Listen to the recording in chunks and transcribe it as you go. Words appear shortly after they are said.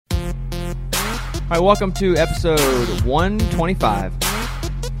All right, welcome to episode 125,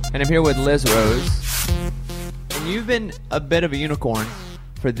 and I'm here with Liz Rose. And you've been a bit of a unicorn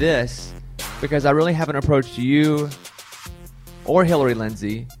for this because I really haven't approached you or Hillary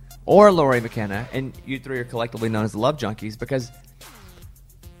Lindsay or Lori McKenna, and you three are collectively known as the Love Junkies, because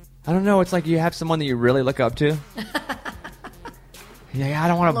I don't know, it's like you have someone that you really look up to. Yeah, I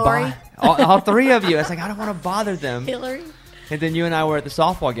don't want to bother all three of you. It's like I don't want to bother them. Hillary. And then you and I were at the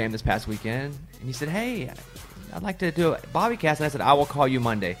softball game this past weekend, and you said, "Hey, I'd like to do a Bobbycast," and I said, "I will call you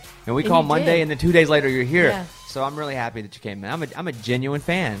Monday." And we called Monday, and then 2 days later, you're here. Yeah. So I'm really happy that you came in. I'm a genuine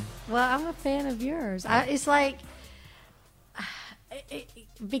fan. Well, I'm a fan of yours. It's like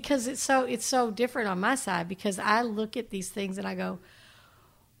because it's so different on my side, because I look at these things and I go,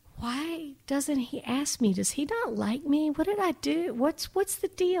 why doesn't he ask me? Does he not like me? What did I do? What's the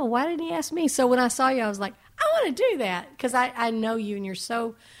deal? Why didn't he ask me? So when I saw you, I was like, I want to do that, because I know you and you're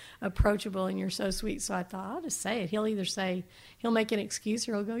so approachable and you're so sweet. So I thought, I'll just say it. He'll either say, he'll make an excuse,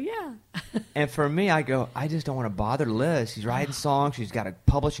 or he'll go, yeah. And for me, I go, I just don't want to bother Liz. She's writing songs. She's got a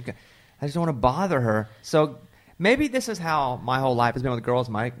publishing. I just don't want to bother her. So maybe this is how my whole life has been with girls,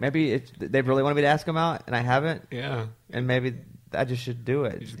 Mike. Maybe they really wanted me to ask them out, and I haven't. Yeah. And maybe I just should do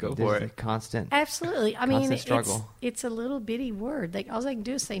it. Just go for it. Constant. Absolutely. I mean, struggle. it's a little bitty word. All they can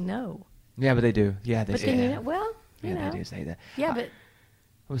do is say no. Yeah, but they do. Yeah, they But say then, that. you know. They do say that. Yeah, but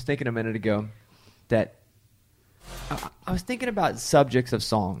I was thinking a minute ago that I was thinking about subjects of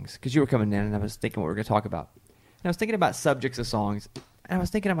songs, because you were coming in and I was thinking what we were going to talk about. And I was thinking about subjects of songs, and I was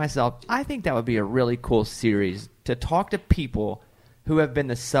thinking to myself, I think that would be a really cool series to talk to people who have been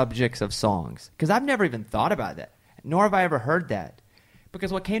the subjects of songs, because I've never even thought about that, nor have I ever heard that.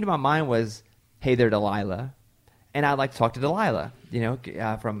 Because what came to my mind was, "Hey There Delilah," and I'd like to talk to Delilah,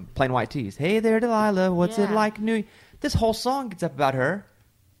 from Plain White Tees. "Hey there, Delilah, what's it like new?" This whole song gets up about her,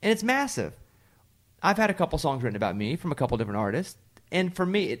 and it's massive. I've had a couple songs written about me from a couple different artists, and for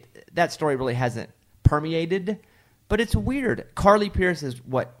me, that story really hasn't permeated, but it's weird. Carly Pearce is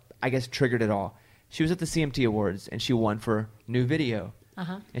what, I guess, triggered it all. She was at the CMT Awards, and she won for new video,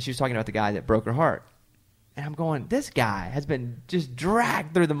 and she was talking about the guy that broke her heart. And I'm going, this guy has been just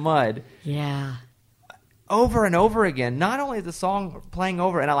dragged through the mud. yeah. Over and over again. Not only is the song playing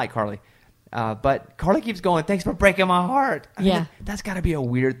over, and I like Carly, but Carly keeps going, "Thanks for breaking my heart." I mean, that's got to be a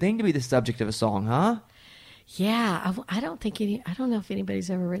weird thing to be the subject of a song, huh? Yeah, I don't know if anybody's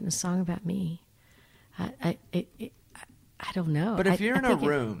ever written a song about me. I don't know. But if you're in a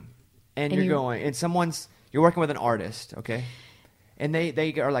room and you're going, and you're working with an artist, okay, and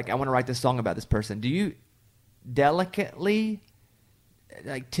they are like, "I want to write this song about this person," do you delicately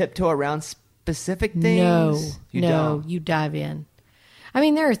tiptoe around specific things? No, you dive in. I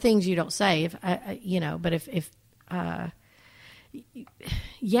mean, there are things you don't say, but you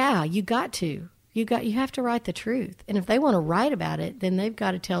got to. You have to write the truth. And if they want to write about it, then they've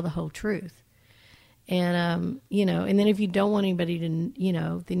got to tell the whole truth. And, and then if you don't want anybody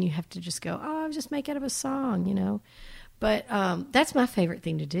to, then you have to just go, "Oh, I'll just make it up a song," But that's my favorite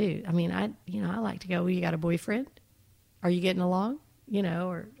thing to do. I mean, I like to go, "Well, you got a boyfriend? Are you getting along?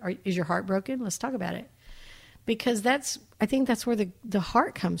 Is your heart broken? Let's talk about it." Because I think that's where the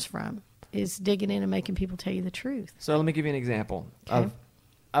heart comes from, is digging in and making people tell you the truth. So let me give you an example of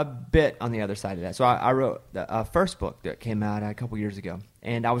a bit on the other side of that. So I wrote a first book that came out a couple years ago,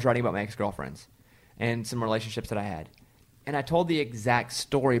 and I was writing about my ex-girlfriends and some relationships that I had. And I told the exact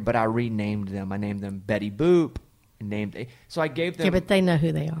story, but I renamed them. I named them Betty Boop. So I gave them... Yeah, but they know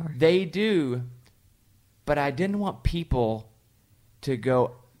who they are. They do, but I didn't want people to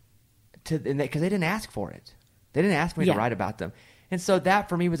go to... Because they didn't ask for it. They didn't ask me to write about them. And so that,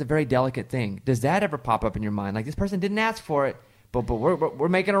 for me, was a very delicate thing. Does that ever pop up in your mind? Like, this person didn't ask for it, but we're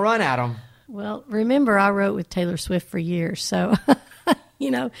making a run at them. Well, remember, I wrote with Taylor Swift for years, so...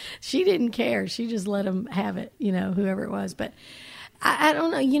 she didn't care. She just let them have it, whoever it was. But I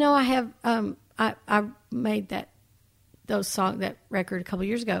don't know. I have I made that record a couple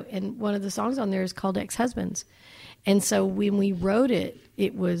years ago, and one of the songs on there is called Ex-Husbands. And so when we wrote it,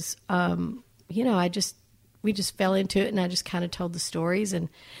 it was we just fell into it, and I just kind of told the stories. And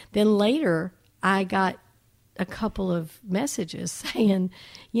then later I got a couple of messages saying,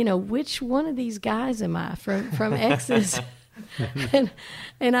 which one of these guys am I from exes?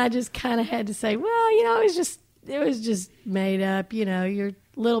 and I just kind of had to say, well, it was just made up, you're a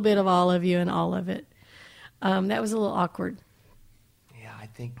little bit of all of you and all of it. That was a little awkward. Yeah, I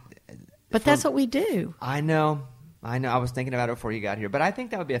think. But that's what we do. I know. I was thinking about it before you got here, but I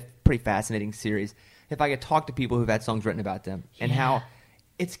think that would be a pretty fascinating series if I could talk to people who've had songs written about them and how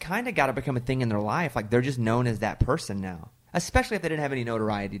it's kind of got to become a thing in their life. Like, they're just known as that person now. especially if they didn't have any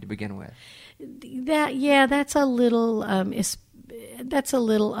notoriety to begin with. That's a little that's a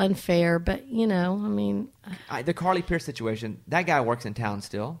little unfair, but I mean, The Carly Pearce situation, that guy works in town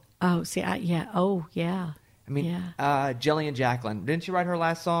still. oh, see, yeah, I mean, yeah. Jillian Jacqueline, didn't she write her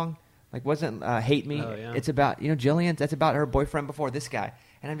last song? Like, wasn't Hate Me? Oh, yeah. It's about, Jillian, that's about her boyfriend before this guy.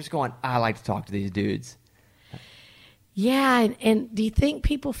 And I'm just going, I like to talk to these dudes. Yeah, and do you think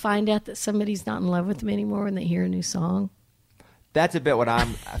people find out that somebody's not in love with them anymore when they hear a new song? That's a bit what I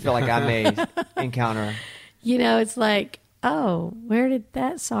feel like I may encounter. It's like, oh, where did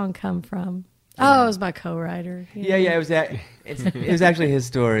that song come from? Oh, it was my co-writer. Yeah, it was it was actually his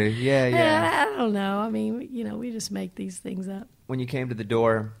story. Yeah. I don't know. I mean, we just make these things up. When you came to the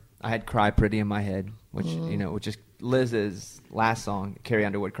door, I had Cry Pretty in my head, which, which is Liz's last song, Carrie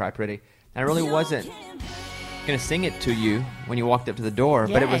Underwood, Cry Pretty. And I really wasn't going to sing it to you when you walked up to the door,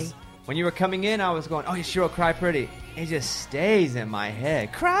 but it was, when you were coming in, I was going, oh, Cheryl, Cry Pretty. It just stays in my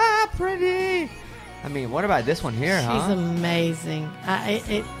head. Cry Pretty. I mean, what about this one here, huh? She's amazing.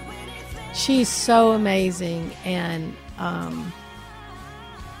 She's so amazing, and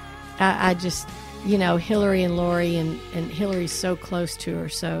I just, Hillary and Lori, and Hillary's so close to her,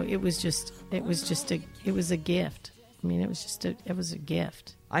 so it was a gift. I mean, it was a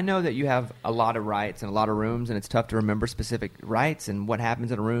gift. I know that you have a lot of rights and a lot of rooms, and it's tough to remember specific rights and what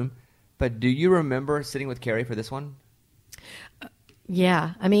happens in a room. But do you remember sitting with Carrie for this one?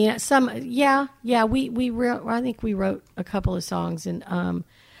 Yeah, I mean, I think we wrote a couple of songs, and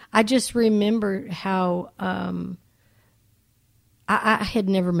I just remember how I had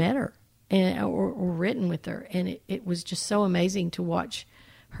never met her or written with her, and it was just so amazing to watch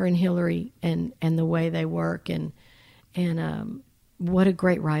her and Hillary and the way they work, and what a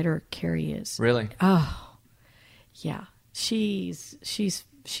great writer Carrie is. Really? Oh, yeah, she's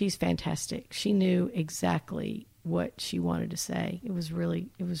fantastic. She knew exactly what she wanted to say. It was really,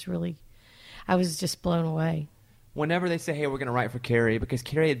 I was just blown away. Whenever they say, hey, we're going to write for Carrie, because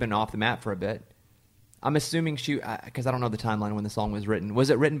Carrie had been off the map for a bit, I'm assuming because I don't know the timeline when the song was written. Was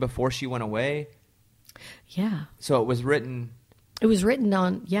it written before she went away? Yeah. So it was written... It was written,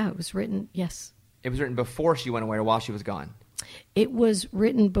 yes. It was written before she went away or while she was gone? It was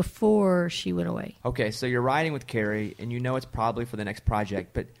written before she went away. Okay, so you're writing with Carrie, and it's probably for the next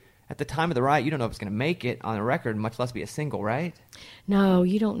project, but at the time of the write, you don't know if it's going to make it on a record, much less be a single, right? No,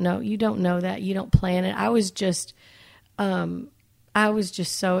 you don't know. You don't know that. You don't plan it. I was just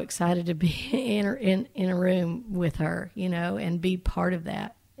so excited to be in a room with her, and be part of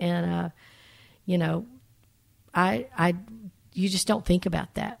that. And you just don't think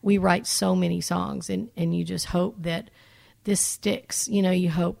about that. We write so many songs, and you just hope that this sticks. You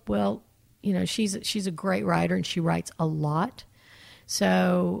hope, she's a great writer, and she writes a lot.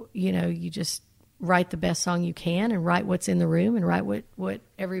 So, you just write the best song you can, and write what's in the room, and write what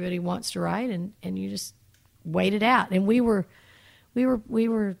everybody wants to write, and you just wait it out. And we were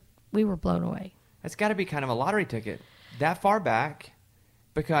blown away. That's got to be kind of a lottery ticket that far back,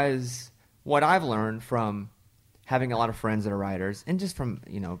 because what I've learned from having a lot of friends that are writers, and just from,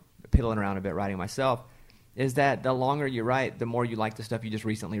 piddling around a bit writing myself, is that the longer you write, the more you like the stuff you just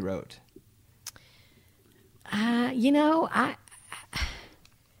recently wrote.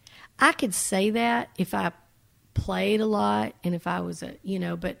 I could say that if I played a lot and if I was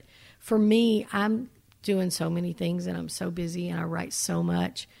but for me, I'm doing so many things and I'm so busy and I write so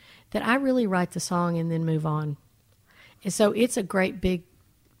much that I really write the song and then move on. And so it's a great, big,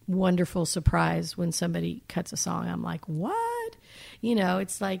 wonderful surprise when somebody cuts a song. I'm like, what?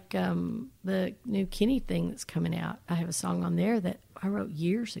 It's like the new Kenny thing that's coming out. I have a song on there that I wrote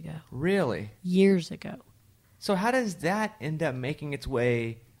years ago. Really? Years ago. So how does that end up making its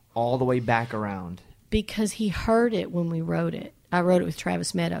way all the way back around? Because he heard it when we wrote it. I wrote it with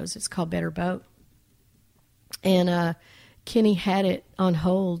Travis Meadows. It's called Better Boat. And Kenny had it on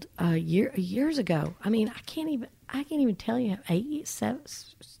hold years ago. I mean, I can't even tell you, 8, 7,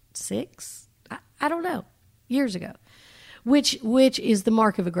 6. I don't know. Years ago, which is the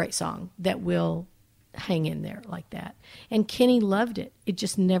mark of a great song that will hang in there like that. And Kenny loved it. It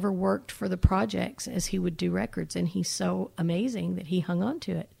just never worked for the projects as he would do records. And he's so amazing that he hung on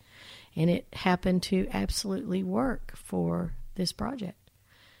to it. And it happened to absolutely work for this project.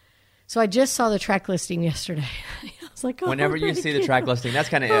 So I just saw the track listing yesterday. I was like, oh, whenever you see the track listing, that's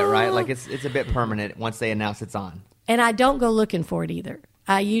kind of it, right? Like it's a bit permanent once they announce it's on. And I don't go looking for it either.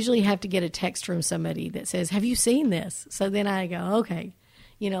 I usually have to get a text from somebody that says, have you seen this? So then I go, okay.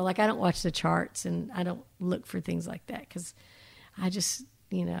 Like I don't watch the charts and I don't look for things like that because I just,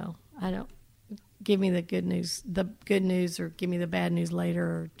 I don't, give me the good news, or give me the bad news later,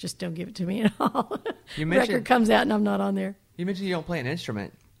 or just don't give it to me at all. Record comes out and I'm not on there. You mentioned you don't play an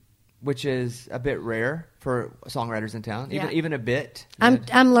instrument, which is a bit rare for songwriters in town. Even a bit.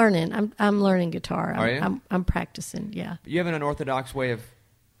 I'm learning. I'm learning guitar. Are you? I'm practicing. Yeah. You have an unorthodox way of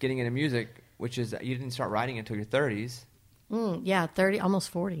getting into music, which is you didn't start writing until your 30s. Yeah, 30, almost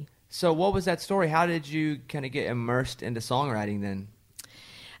 40. So what was that story? How did you kind of get immersed into songwriting then?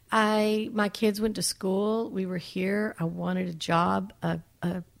 My kids went to school. We were here. I wanted a job. A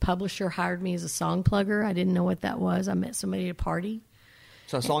publisher hired me as a song plugger. I didn't know what that was. I met somebody at a party.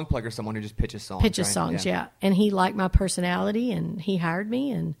 So a song plugger is someone who just pitches songs. Pitches songs, yeah. And he liked my personality, and he hired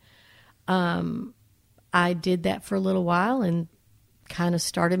me. And I did that for a little while and kind of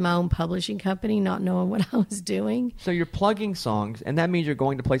started my own publishing company, not knowing what I was doing. So you're plugging songs, and that means you're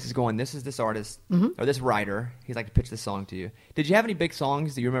going to places going, this is this artist or this writer. He'd like to pitch this song to you. Did you have any big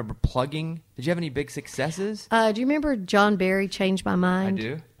songs that you remember plugging? Did you have any big successes? Do you remember John Barry, Changed My Mind? I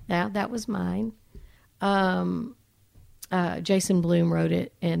do. Yeah, that was mine. Jason Bloom wrote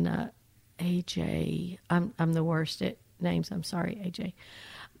it, and AJ. I'm the worst at names. I'm sorry, AJ.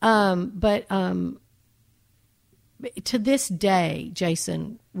 But to this day,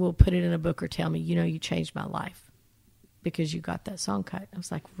 Jason will put it in a book or tell me, you changed my life because you got that song cut. I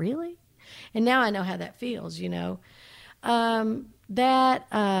was like, really? And now I know how that feels. Were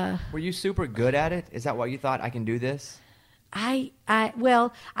you super good at it? Is that why you thought I can do this? I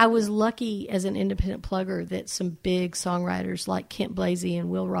was lucky as an independent plugger that some big songwriters like Kent Blasey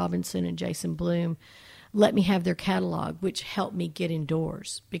and Will Robinson and Jason Bloom let me have their catalog, which helped me get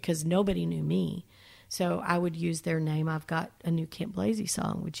indoors because nobody knew me. So I would use their name. I've got a new Kent Blasey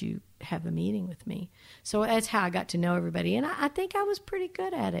song. Would you have a meeting with me? So that's how I got to know everybody. And I think I was pretty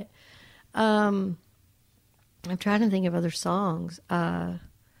good at it. I'm trying to think of other songs.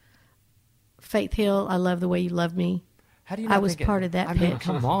 Faith Hill, I Love the Way You Love Me. How do you I was part of that pitch. mean,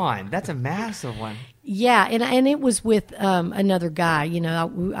 come on. That's a massive one. Yeah, and it was with another guy.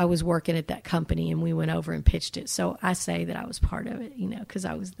 I was working at that company, and we went over and pitched it. So I say that I was part of it, because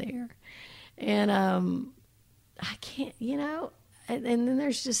I was there. And I can't, and then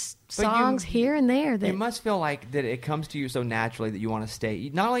there's just songs here and there. That you must feel like that it comes to you so naturally that you want to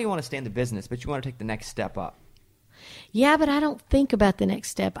stay. Not only you want to stay in the business, but you want to take the next step up. Yeah, but I don't think about the next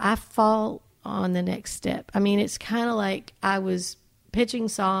step. I fall on the next step. I mean, it's kind of like I was pitching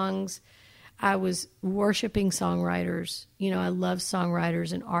songs. I was worshiping songwriters. I love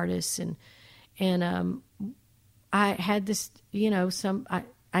songwriters and artists. And I had this,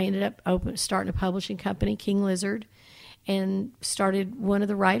 I ended up starting a publishing company, King Lizard, and started one of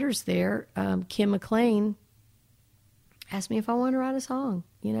the writers there, Kim McLean, asked me if I wanted to write a song.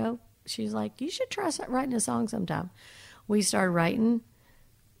 She's like, you should try writing a song sometime. We started writing.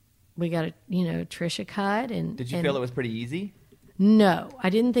 We got a Trisha cut. And did you feel it was pretty easy? No, I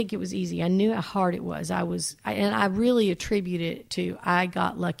didn't think it was easy. I knew how hard it was. And I really attribute it to I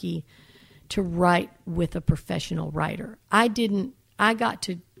got lucky to write with a professional writer. I got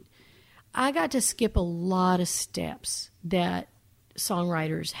to skip a lot of steps that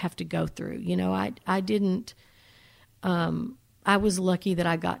songwriters have to go through. I was lucky that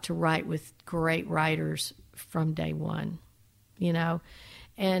I got to write with great writers from day one,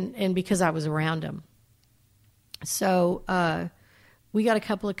 and because I was around them. So we got a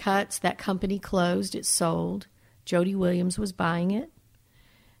couple of cuts. That company closed. It sold. Jody Williams was buying it.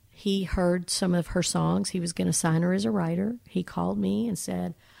 He heard some of her songs. He was going to sign her as a writer. He called me and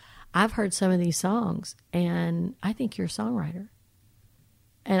said, I've heard some of these songs, and I think you're a songwriter.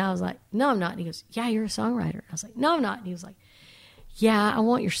 And I was like, no, I'm not. And he goes, yeah, you're a songwriter. I was like, no, I'm not. And he was like, yeah, I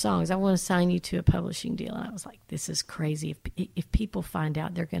want your songs. I want to sign you to a publishing deal. And I was like, this is crazy. If people find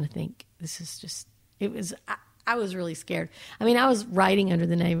out, they're going to think this is just, I was really scared. I mean, I was writing under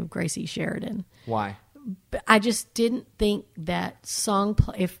the name of Gracie Sheridan. Why? But I just didn't think that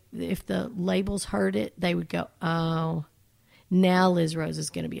if the labels heard it, they would go, oh, now Liz Rose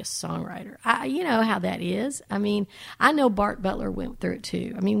is going to be a songwriter. You know how that is. I mean, I know Bart Butler went through it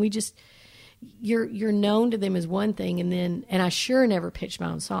too. I mean, you're known to them as one thing, and I sure never pitched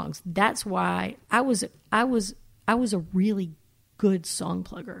my own songs. That's why I was a really good song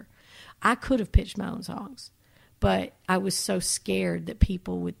plugger. I could have pitched my own songs, but I was so scared that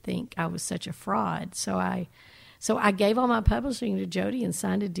people would think I was such a fraud. So I gave all my publishing to Jody and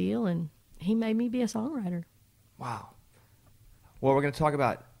signed a deal, and he made me be a songwriter. Wow. Well, we're going to talk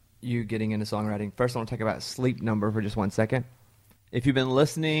about you getting into songwriting. First, I want to talk about Sleep Number for just 1 second. If you've been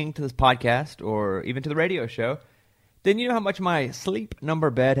listening to this podcast or even to the radio show, then you know how much my Sleep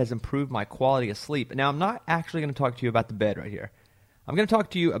Number bed has improved my quality of sleep. Now, I'm not actually going to talk to you about the bed right here. I'm going to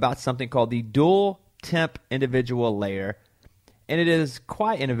talk to you about something called the Dual Temp Individual Layer. And it is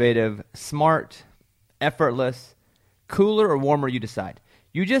quite innovative, smart, effortless, cooler or warmer, you decide.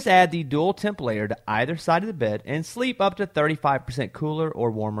 You just add the dual temp layer to either side of the bed and sleep up to 35% cooler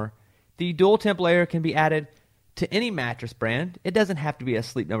or warmer. The dual temp layer can be added to any mattress brand. It doesn't have to be a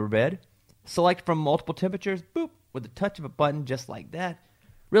Sleep Number bed. Select from multiple temperatures, boop, with the touch of a button just like that.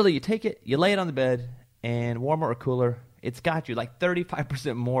 Really, you take it, you lay it on the bed, and warmer or cooler, it's got you like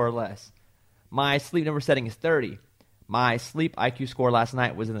 35% more or less. My Sleep Number setting is 30. My sleep IQ score last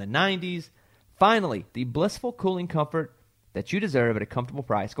night was in the 90s. Finally, the blissful cooling comfort that you deserve at a comfortable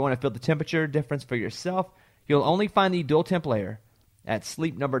price. Go on and feel the temperature difference for yourself. You'll only find the dual temp layer at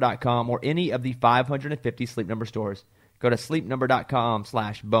sleepnumber.com or any of the 550 Sleep Number stores. Go to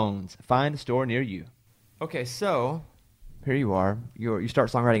sleepnumber.com/bones. Find the store near you. Okay, so here you are. You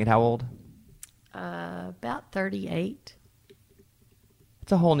start songwriting at how old? About 38.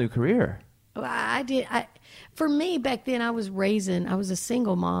 It's a whole new career. For me back then, I was a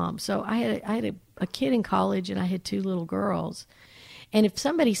single mom, so I had a kid in college, and I had 2 little girls. And if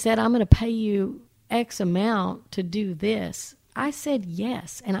somebody said, "I'm going to pay you X amount to do this," I said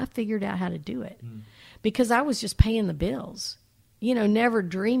yes, and I figured out how to do it because I was just paying the bills, never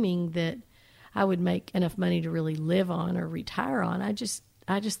dreaming that I would make enough money to really live on or retire on. I just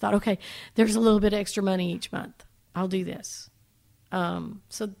thought, okay, there's a little bit extra money each month. I'll do this.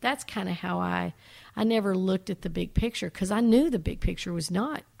 So that's kind of how I never looked at the big picture because I knew the big picture was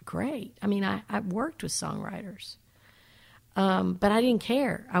not great. I mean, I worked with songwriters, but I didn't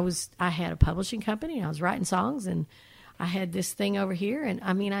care. I had a publishing company, and I was writing songs, and I had this thing over here, and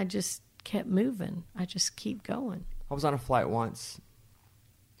I mean, I just kept moving. I just keep going. I was on a flight once.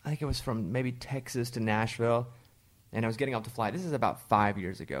 I think it was from maybe Texas to Nashville, and I was getting off the flight. This is about 5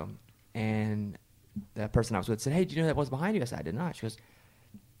 years ago, and the person I was with said, "Hey, do you know that was behind you?" I said, "I did not." She goes,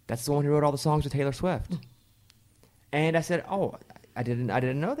 "That's the one who wrote all the songs with Taylor Swift." And I said, "Oh, I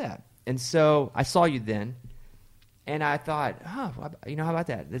didn't know that." And so I saw you then, and I thought, how about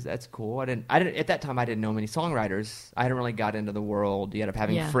that? That's cool. I didn't at that time. I didn't know many songwriters. I hadn't really got into the world yet of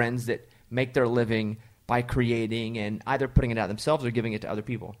having friends that make their living by creating and either putting it out themselves or giving it to other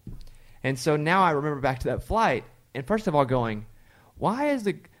people. And so now I remember back to that flight, and first of all going, why is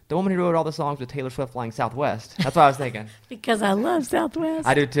the woman who wrote all the songs with Taylor Swift flying Southwest? That's what I was thinking. Because I love Southwest.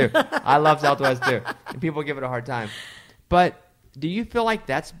 I do too. I love Southwest too. And people give it a hard time. But do you feel like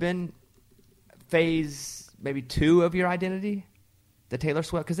that's been phase maybe 2 of your identity? The Taylor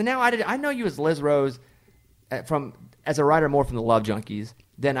Swift? Because now I know you as Liz Rose as a writer more from the Love Junkies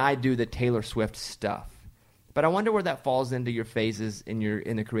than I do the Taylor Swift stuff. But I wonder where that falls into your phases in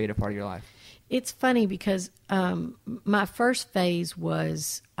the creative part of your life. It's funny because my first phase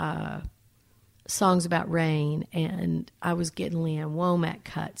was songs about rain, and I was getting Leanne Womack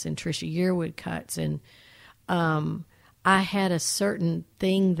cuts and Trisha Yearwood cuts, and I had a certain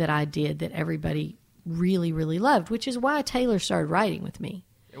thing that I did that everybody really, really loved, which is why Taylor started writing with me.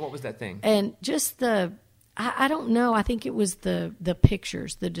 And what was that thing? And just I don't know, I think it was the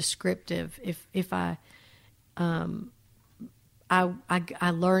pictures, the descriptive. If I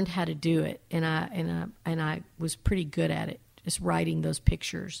learned how to do it, and I was pretty good at it, just writing those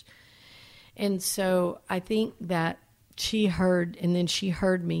pictures. And so I think that she heard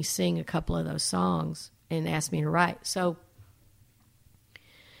me sing a couple of those songs and asked me to write. So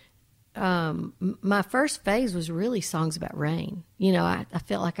my first phase was really songs about rain. I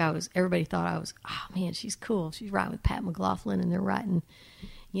felt like everybody thought I was, oh man, she's cool. She's writing with Pat McLaughlin, and they're writing,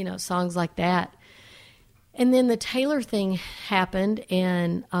 songs like that. And then the Taylor thing happened,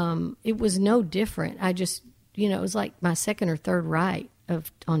 and it was no different. I just, it was like my second or third write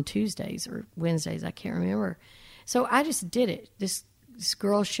on Tuesdays or Wednesdays, I can't remember. So I just did it. This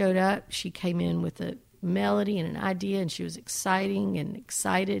girl showed up. She came in with a melody and an idea, and she was excited,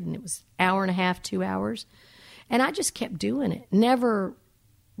 and it was hour and a half, 2 hours. And I just kept doing it, never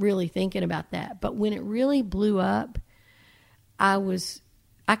really thinking about that. But when it really blew up, I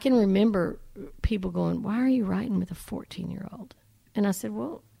can remember people going, "Why are you writing with a 14-year-old?" And I said,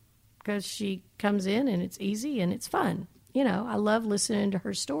 well, because she comes in and it's easy and it's fun. I love listening to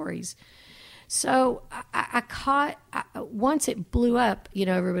her stories. So once it blew up,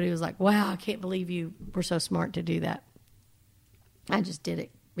 everybody was like, "Wow, I can't believe you were so smart to do that." I just did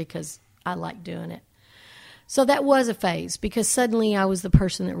it because I liked doing it. So that was a phase, because suddenly I was the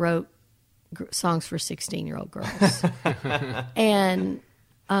person that wrote songs for 16-year-old girls. And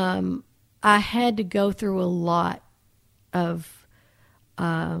I had to go through a lot of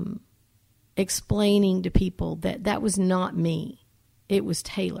explaining to people that was not me. It was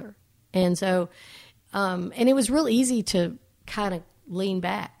Taylor. And so, and it was real easy to kind of lean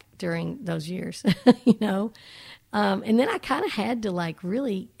back during those years, you know. And then I kind of had to like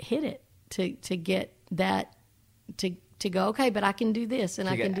really hit it to get that to go, okay, but I can do this and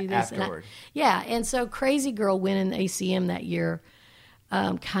I can do this. Afterward. And so Crazy Girl winning the ACM that year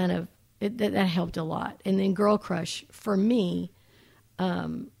kind of, that helped a lot. And then Girl Crush, for me,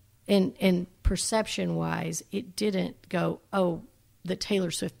 and perception-wise, it didn't go, oh, the Taylor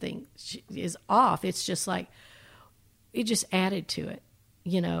Swift thing is off. It's just like, it just added to it,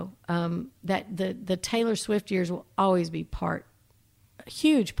 you know. That the Taylor Swift years will always be a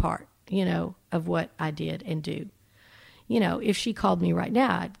huge part, you know, of what I did and do. You know, if she called me right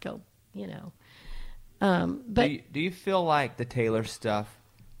now, I'd go, you know. But do you feel like the Taylor stuff,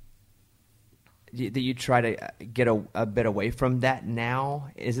 that you try to get a bit away from that now?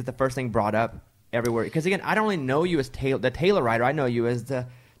 Is it the first thing brought up everywhere? Because again, I don't really know you as the Taylor writer. I know you as the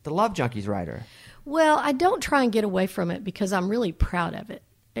Love Junkies writer. Well, I don't try and get away from it because I'm really proud of it.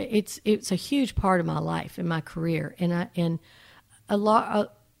 It's a huge part of my life and my career, and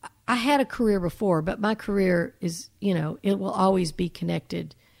I had a career before, but my career is, you know, it will always be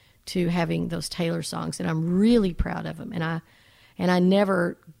connected to having those Taylor songs, and I'm really proud of them. And I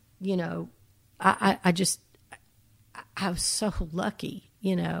never, you know, I was so lucky,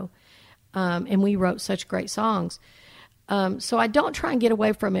 you know, and we wrote such great songs. So I don't try and get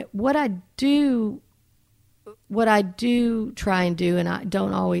away from it. What I do try and do, and I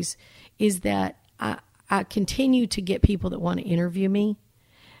don't always, is that I continue to get people that want to interview me.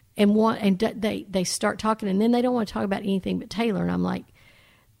 And they start talking, and then they don't want to talk about anything but Taylor. And I'm like,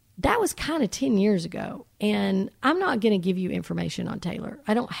 that was kind of 10 years ago, and I'm not going to give you information on Taylor.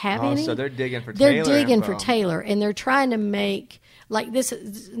 I don't have any. So they're digging for Taylor. They're digging info. for Taylor, and they're trying to make, like, this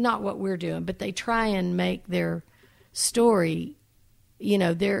is not what we're doing, but they try and make their story, you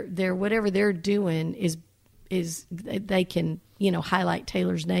know, their whatever they're doing is they can, you know, highlight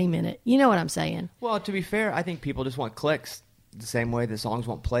Taylor's name in it. You know what I'm saying? Well, to be fair, I think people just want clicks the same way the songs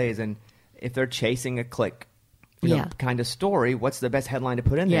want plays. And if they're chasing a click, you know, kind of story, what's the best headline to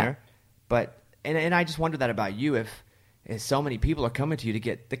put in there? But and I just wonder that about you, if so many people are coming to you to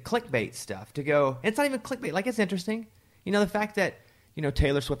get the clickbait stuff, to go, it's not even clickbait, like, it's interesting. You know, the fact that, you know,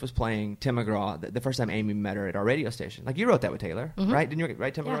 Taylor Swift was playing Tim McGraw the first time Amy met her at our radio station. Like, you wrote that with Taylor, right? Didn't you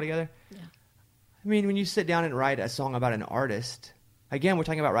write Tim McGraw together? Yeah. I mean, when you sit down and write a song about an artist, again, we're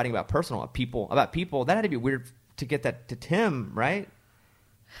talking about writing about about people, that had to be weird to get that to Tim, right?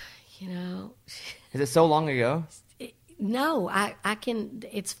 You know, is it so long ago? No, I can.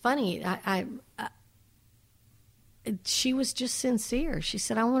 It's funny. She was just sincere. She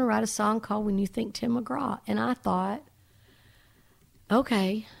said, "I want to write a song called When You Think Tim McGraw," and I thought,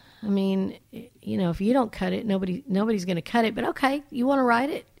 okay. I mean, you know, if you don't cut it, nobody's going to cut it. But okay, you want to write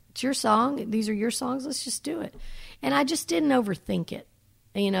it? It's your song. These are your songs. Let's just do it. And I just didn't overthink it.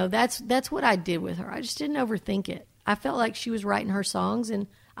 You know, that's what I did with her. I just didn't overthink it. I felt like she was writing her songs, and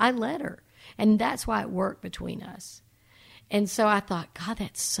I let her. And that's why it worked between us. And so I thought, God,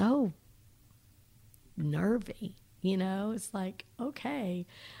 that's so nervy. You know, it's like, okay.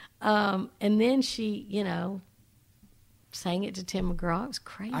 And then she, you know, sang it to Tim McGraw. It was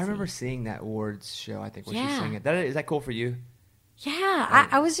crazy. I remember seeing that awards show, I think, where she sang it. Is that cool for you? Yeah,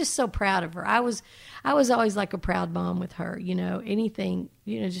 I was just so proud of her. I was always like a proud mom with her, you know, anything,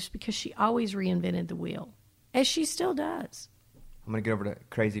 you know, just because she always reinvented the wheel, as she still does. I'm going to get over to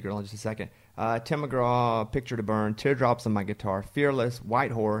Crazy Girl in just a second. Tim McGraw, Picture to Burn, Teardrops on My Guitar, Fearless,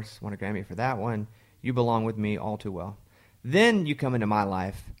 White Horse, won a Grammy for that one, You Belong With Me, All Too Well. Then you come into my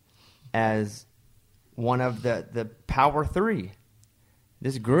life as one of the Power Three,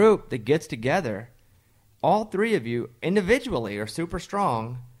 this group that gets together. All three of you individually are super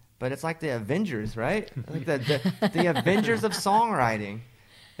strong, but it's like the Avengers, right? Like the Avengers of songwriting.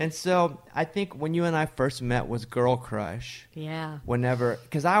 And so I think when you and I first met was Girl Crush. Yeah.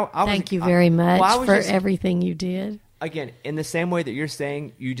 Because I Thank you very much for everything you did. Again, in the same way that you're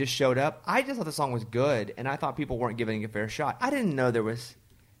saying you just showed up, I just thought the song was good, and I thought people weren't giving it a fair shot. I didn't know there was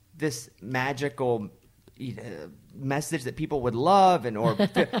this magical message that people would love,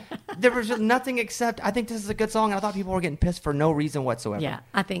 there was just nothing except, I think this is a good song, and I thought people were getting pissed for no reason whatsoever. Yeah,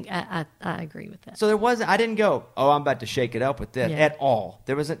 I think I agree with that. So I didn't go, oh, I'm about to shake it up with this at all.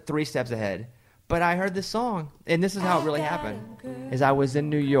 There wasn't 3 steps ahead. But I heard this song, and this is how it really happened. Is I was in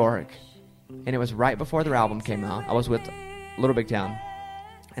New York, and it was right before their album came out. I was with Little Big Town,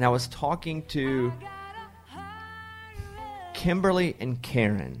 and I was talking to Kimberly and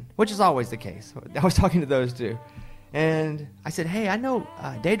Karen, which is always the case. I was talking to those two. And I said, hey, I know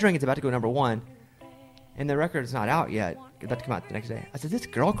Daydream is about to go number 1, and the record is not out yet. It's about to come out the next day. I said, this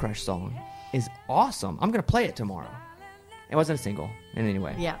Girl Crush song is awesome. I'm going to play it tomorrow. It wasn't a single in any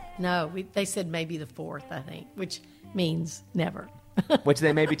way. Yeah. No, they said maybe the 4th, I think, which means never. Which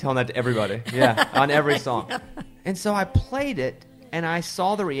they may be telling that to everybody. Yeah, on every song. Yeah. And so I played it, and I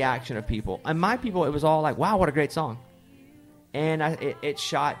saw the reaction of people. And my people, it was all like, wow, what a great song. And it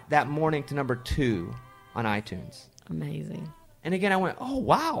shot that morning to number 2 on iTunes. Amazing. And again, I went, oh,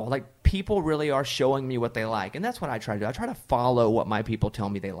 wow. Like, people really are showing me what they like. And that's what I try to do. I try to follow what my people tell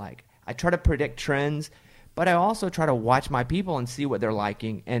me they like. I try to predict trends, but I also try to watch my people and see what they're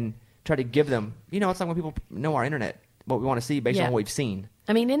liking and try to give them, it's like when people know our internet, what we want to see based on what we've seen.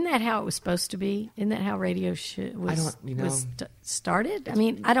 I mean, isn't that how it was supposed to be? Isn't that how radio was started? I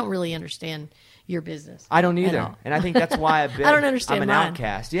mean, I don't really understand your business. I don't either. And I think that's why I don't understand I'm an mine.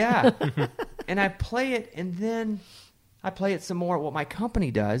 outcast. Yeah. And I play it, and then I play it some more. What my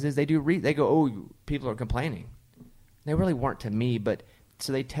company does is they go, oh, people are complaining. They really weren't to me, but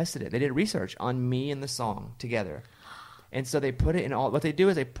so they tested it. They did research on me and the song together. And so they put it in what they do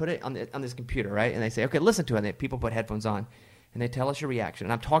is they put it on this computer, right? And they say, okay, listen to it. And people put headphones on, and they tell us your reaction.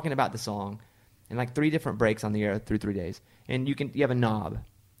 And I'm talking about the song in like 3 different breaks on the air through 3 days. And you have a knob,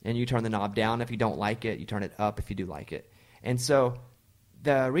 and you turn the knob down if you don't like it. You turn it up if you do like it. And so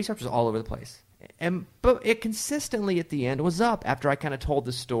the research was all over the place. But it consistently at the end was up after I kind of told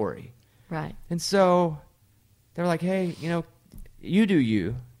the story. Right. And so they were like, hey, you do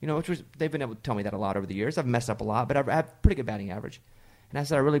you. They've been able to tell me that a lot over the years. I've messed up a lot, but I have pretty good batting average. And I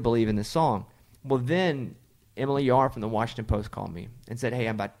said, I really believe in this song. Well, then Emily Yar from the Washington Post called me and said, hey,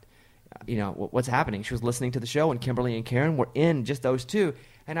 I'm about, what's happening? She was listening to the show, and Kimberly and Karen were in just those two.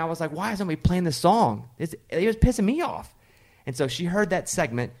 And I was like, why isn't we playing this song? It was pissing me off. And so she heard that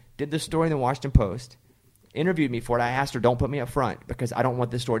segment, did the story in the Washington Post, interviewed me for it. I asked her, don't put me up front because I don't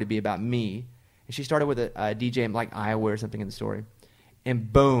want this story to be about me. And she started with a DJ in like Iowa or something in the story.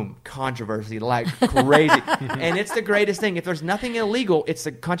 And boom, controversy like crazy. And it's the greatest thing. If there's nothing illegal,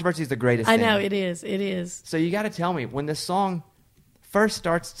 controversy is the greatest thing. I know, it is. It is. So you got to tell me, when the song first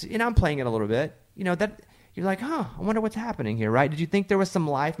starts, I'm playing it a little bit, that you're like, I wonder what's happening here, right? Did you think there was some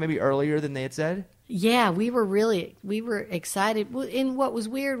life maybe earlier than they had said? Yeah, we were excited. And what was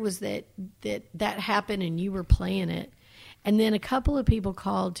weird was that happened and you were playing it. And then a couple of people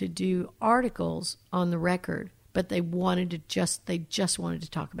called to do articles on the record, but they just wanted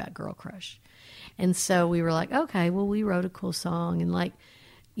to talk about Girl Crush. And so we were like, okay, well, we wrote a cool song. And like,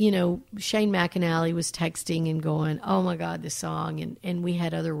 Shane McAnally was texting and going, oh my God, this song. And we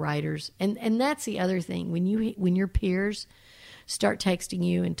had other writers. And that's the other thing. When your peers start texting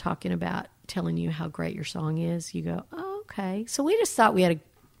you and telling you how great your song is, you go, oh, okay. So we just thought we had a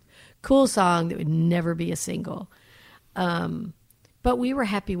cool song that would never be a single. But we were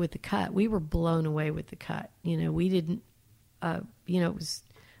happy with the cut. We were blown away with the cut. We didn't,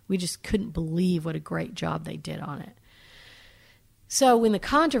 we just couldn't believe what a great job they did on it. So when the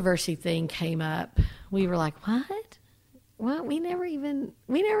controversy thing came up, we were like, what? Well, we never even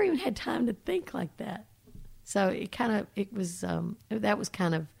had time to think like that. So that was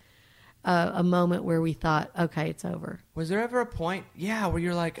kind of a moment where we thought, okay, it's over. Was there ever a point, where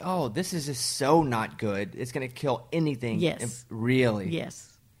you're like, oh, this is just so not good. It's going to kill anything. Yes. Really?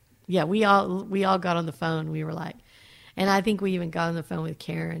 Yes. Yeah, we all got on the phone. We were like, and I think we even got on the phone with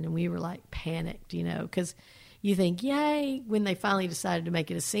Karen, and we were like panicked, because you think, yay. When they finally decided to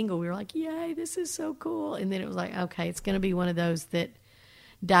make it a single, we were like, yay, this is so cool. And then it was like, okay, it's going to be one of those that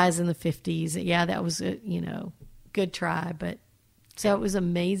dies in the 50s. Yeah, that was a, good try, but so it was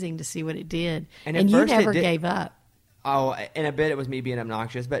amazing to see what it did. And you never gave up. Oh, in a bit it was me being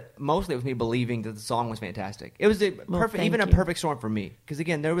obnoxious, but mostly it was me believing that the song was fantastic. It was a perfect storm for me. Because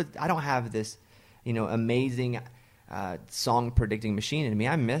again, I don't have this, amazing song predicting machine in me.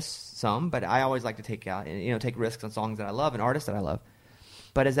 I miss some, but I always like to take risks on songs that I love and artists that I love.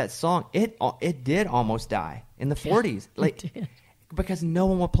 But as that song, it did almost die in the 40s, because no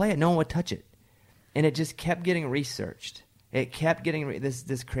one would play it, no one would touch it, and it just kept getting researched. It kept getting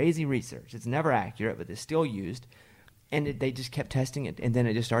this crazy research. It's never accurate, but it's still used. And they just kept testing it, and then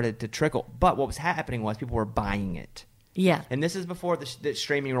it just started to trickle. But what was happening was people were buying it. Yeah. And this is before the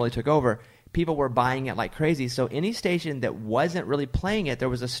streaming really took over. People were buying it like crazy. So any station that wasn't really playing it, there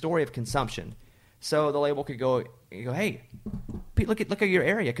was a story of consumption. So the label could go, hey, look at your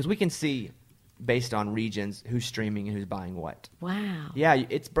area, because we can see based on regions who's streaming and who's buying what. Wow. Yeah,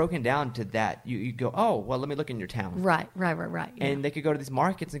 it's broken down to that. You go, oh, well, let me look in your town. Right. Yeah. And they could go to these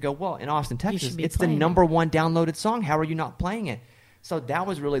markets and go, well, in Austin, Texas, it's the #1 downloaded song. How are you not playing it? So that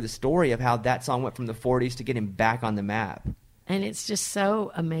was really the story of how that song went from the 40s to getting back on the map. And it's just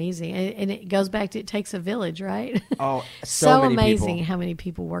so amazing. And it goes back to It Takes a Village, right? Oh, so many amazing people. How many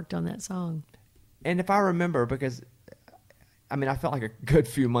people worked on that song. And if I remember, because I mean, I felt like a good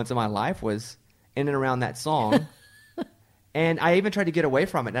few months of my life was in and around that song. And I even tried to get away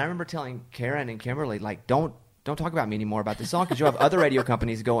from it. And I remember telling Karen and Kimberly, like, don't talk about me anymore about this song because you'll have other radio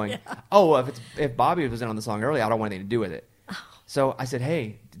companies going, oh, well, if Bobby was in on the song early, I don't want anything to do with it. So I said,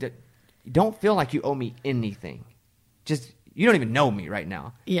 hey, don't feel like you owe me anything. Just, you don't even know me right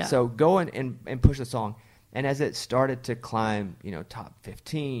now. Yeah. So go and push the song. And as it started to climb, top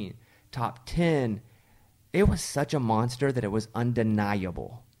 15, top 10, it was such a monster that it was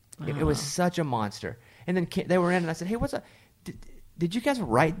undeniable. It was such a monster. And then they were in, and I said, hey, what's up? Did you guys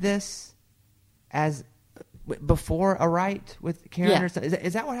write this as before a write with Karen? Yeah. Or something?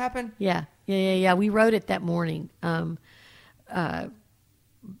 Is that what happened? Yeah. We wrote it that morning.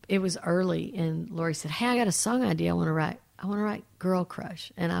 It was early, and Lori said, hey, I got a song idea I want to write. I want to write Girl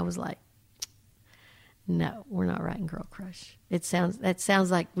Crush. And I was like, no, we're not writing Girl Crush. That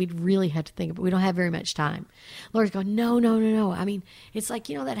sounds like we'd really have to think about it. We don't have very much time. Lori's going, no. I mean, it's like,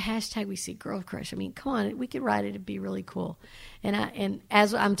 that hashtag we see, Girl Crush. I mean, come on, we could write it. It'd be really cool. And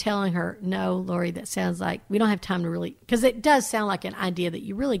as I'm telling her, no, Lori, that sounds like we don't have time to really, because it does sound like an idea that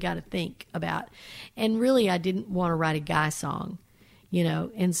you really got to think about. And really, I didn't want to write a guy song,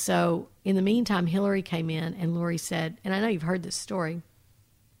 And so in the meantime, Hillary came in, and Lori said, and I know you've heard this story,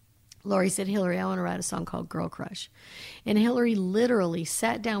 Lori said, Hillary, I want to write a song called Girl Crush. And Hillary literally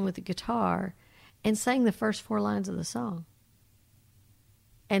sat down with the guitar and sang the first 4 lines of the song.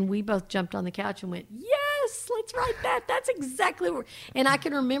 And we both jumped on the couch and went, yes, let's write that. That's exactly what. And I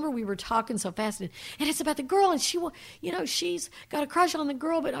can remember we were talking so fast. And it's about the girl. And she, she's got a crush on the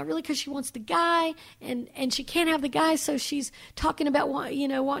girl, but not really because she wants the guy. And she can't have the guy. So she's talking about,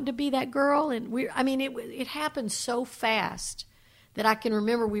 wanting to be that girl. And it happened so fast that I can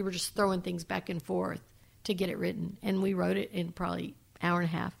remember we were just throwing things back and forth to get it written. And we wrote it in probably hour and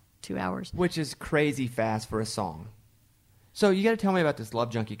a half, 2 hours. Which is crazy fast for a song. So you got to tell me about this Love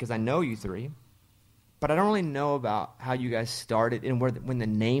Junkie, because I know you three, but I don't really know about how you guys started and when the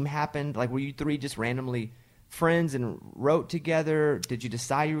name happened. Like, were you three just randomly friends and wrote together? Did you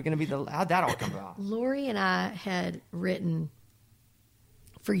decide you were going to be how'd that all come about? Lori and I had written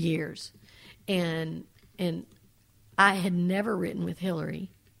for years, and I had never written with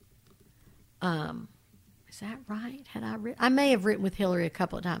Hillary. Is that right? I may have written with Hillary a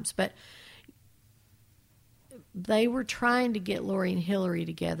couple of times, but they were trying to get Lori and Hillary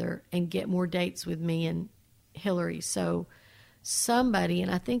together and get more dates with me and Hillary. So somebody,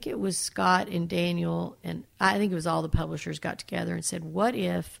 and I think it was Scott and Daniel, and I think it was all the publishers, got together and said, what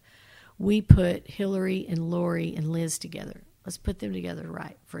if we put Hillary and Lori and Liz together? Let's put them together to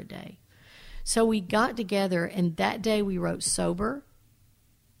write for a day. So we got together, and that day we wrote Sober,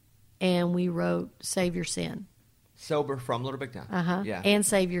 and we wrote Save Your Sin. Sober from Little Big Town. Uh-huh. Yeah. And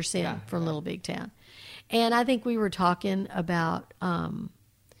Save Your Sin from Little Big Town. And I think we were talking about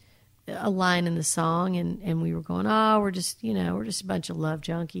a line in the song, and we were going, we're just a bunch of love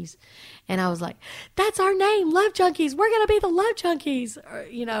junkies. And I was like, that's our name, Love Junkies. We're going to be the Love Junkies.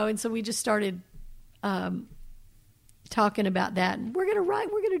 And so we just started talking about that. And we're going to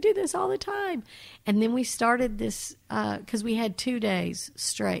write, we're going to do this all the time. And then we started this, because we had 2 days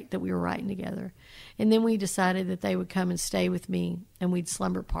straight that we were writing together. And then we decided that they would come and stay with me, and we'd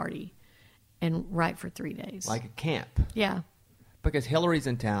slumber party and write for 3 days. Like a camp. Yeah. Because Hillary's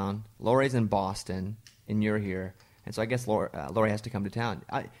in town, Lori's in Boston, and you're here. And so I guess Lori has to come to town.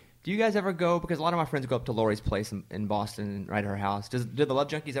 Do you guys ever go, because a lot of my friends go up to Lori's place in Boston and ride her house. Do the Love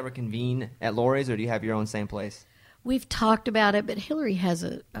Junkies ever convene at Lori's, or do you have your own same place? We've talked about it, but Hillary has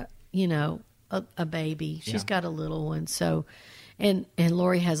a baby. She's got a little one. So, and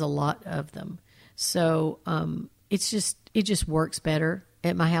Lori has a lot of them. So, it just works better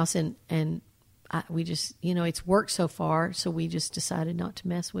at my house. And we just, it's worked so far. So we just decided not to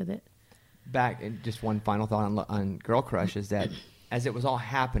mess with it. Back, and just one final thought on Girl Crush is that as it was all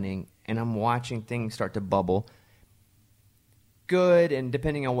happening and I'm watching things start to bubble, good, and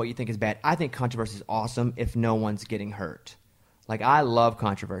depending on what you think is bad, I think controversy is awesome if no one's getting hurt. Like, I love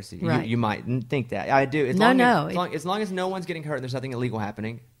controversy. Right. You might think that. I do. As long as no one's getting hurt and there's nothing illegal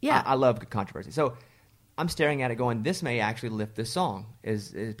happening, yeah. I love controversy. So I'm staring at it going, this may actually lift this song,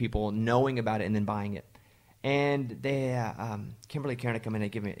 is people knowing about it and then buying it. And they, Kimberly Karen come in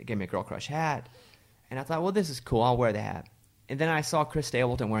and gave me a Girl Crush hat. And I thought, well, this is cool. I'll wear the hat. And then I saw Chris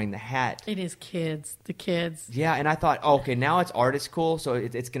Stapleton wearing the hat. It is the kids. Yeah, and I thought, okay, now it's artist cool, so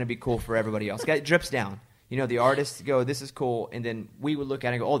it's going to be cool for everybody else. It drips down. The artists go, this is cool, and then we would look at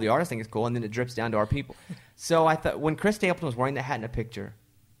it and go, oh, the artist thing is cool, and then it drips down to our people. So I thought, when Chris Stapleton was wearing the hat in a picture,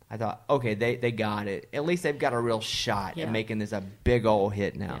 I thought, okay, they got it. At least they've got a real shot at making this a big old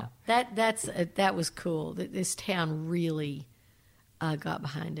hit now. Yeah. That was cool. This town really got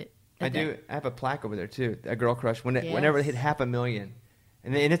behind it. I do. I have a plaque over there too. A Girl Crush. Yes. Whenever it hit 500,000,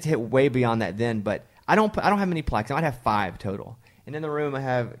 and then it's hit way beyond that then. But I don't have many plaques. I might have 5 total. And in the room, I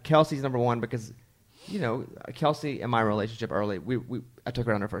have Kelsey's number 1 because, you know, Kelsey and my relationship early. I took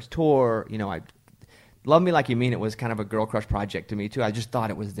her on her first tour. You know, I Love Me Like You Mean It was kind of a girl crush project to me too. I just thought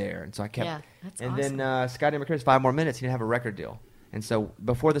it was there, and so I kept. Yeah, that's and awesome. then Scotty McCree's 5 More Minutes. He didn't have a record deal, and so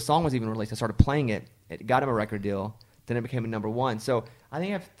before the song was even released, I started playing it. It got him a record deal. Then it became a number 1. So I think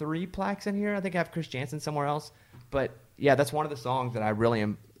I have 3 plaques in here. I think I have Chris Jansen somewhere else. But yeah, that's one of the songs that I really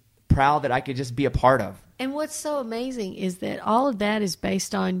am proud that I could just be a part of. And what's so amazing is that all of that is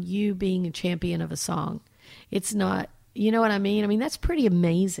based on you being a champion of a song. It's not, you know what I mean? I mean, that's pretty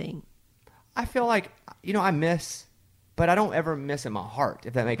amazing. I feel like, you know, I miss, but I don't ever miss in my heart,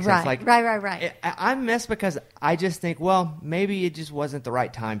 if that makes sense. Like, Right. I miss because I just think, well, maybe it just wasn't the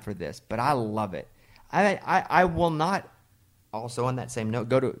right time for this, but I love it. I will not, also on that same note,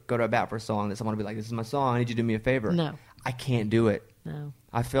 go to a bat for a song that someone will be like, this is my song, I need you to do me a favor. No. I can't do it. No.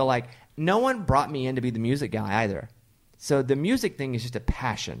 I feel like no one brought me in to be the music guy either. So the music thing is just a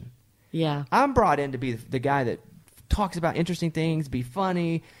passion. Yeah. I'm brought in to be the guy that talks about interesting things, be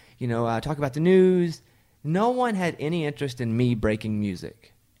funny, you know, talk about the news. No one had any interest in me breaking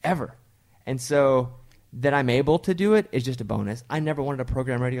music, ever. And so that I'm able to do it is just a bonus. I never wanted to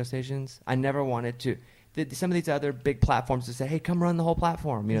program radio stations. I never wanted to. Some of these other big platforms to say, hey, come run the whole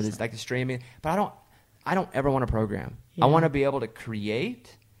platform. You know, there's like the streaming. But I don't ever want to program. Yeah. I want to be able to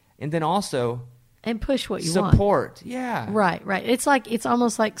create and then also And push what you support. want. Yeah. Right. It's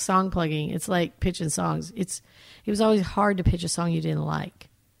almost like song plugging. It's like pitching songs. It was always hard to pitch a song you didn't like,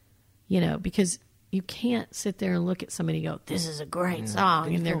 you know, because you can't sit there and look at somebody and go, this is a great song.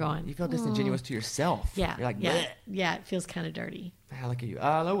 Then And they're you going, feel disingenuous to yourself. yeah. You're like, yeah. bleh. Yeah. It feels kind of dirty. Look at you.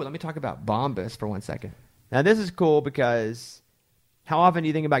 Let me talk about Bombas for 1 second. Now, this is cool because how often do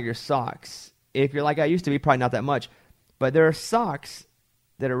you think about your socks? If you're like I used to be, probably not that much. But there are socks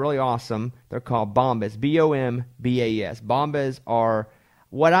that are really awesome. They're called Bombas, Bombas. Bombas are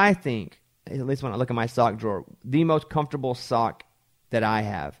what I think, at least when I look at my sock drawer, the most comfortable sock that I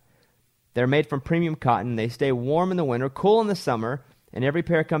have. They're made from premium cotton. They stay warm in the winter, cool in the summer, and every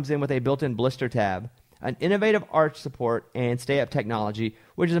pair comes in with a built-in blister tab, an innovative arch support, and stay-up technology,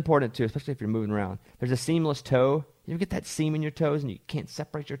 which is important too, especially if you're moving around. There's a seamless toe. You ever get that seam in your toes and you can't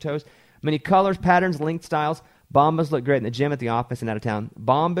separate your toes? Many colors, patterns, length styles. Bombas look great in the gym, at the office, and out of town.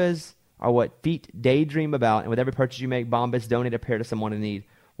 Bombas are what feet daydream about, and with every purchase you make, Bombas donate a pair to someone in need,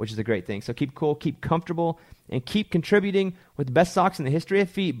 which is a great thing. So keep cool, keep comfortable, and keep contributing with the best socks in the history of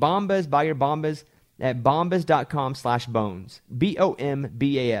feet. Bombas, buy your Bombas at bombas.com/bones.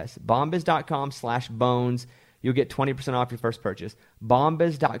 Bombas. Bombas.com/bones. You'll get 20% off your first purchase.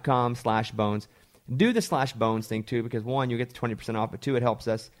 Bombas.com/bones. Do the /bones thing too, because 1, you get the 20% off, but 2, it helps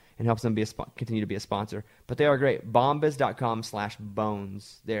us and helps them continue to be a sponsor. But they are great.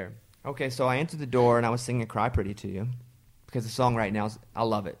 Bombas.com/bones. There. Okay, so I entered the door and I was singing Cry Pretty to you because the song right now, I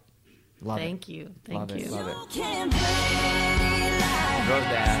love it. Love it. Thank you. Love it. Thank you. Love it. Wrote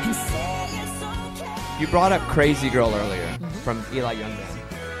that. You brought up Crazy Girl earlier from Eli Young Band.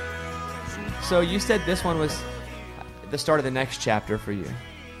 So you said this one was the start of the next chapter for you.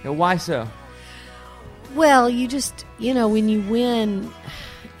 Now, why so? Well, you just, you know, when you win,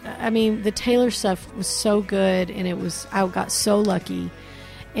 I mean, the Taylor stuff was so good, and I got so lucky.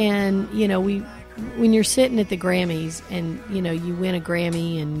 And, you know, when you're sitting at the Grammys and, you know, you win a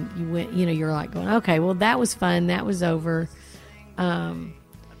Grammy and you win, you know, you're like going, okay, well, that was fun. That was over.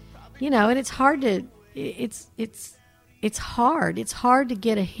 You know, and it's hard to, it's hard. It's hard to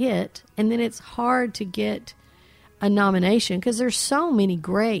get a hit, and then it's hard to get a nomination because there's so many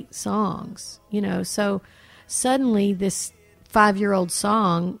great songs, you know. So suddenly this 5-year-old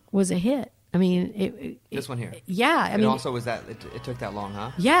song was a hit. I mean, This one here. Yeah, I And mean, also was that it took that long,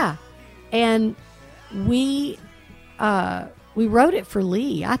 huh? yeah, and we wrote it for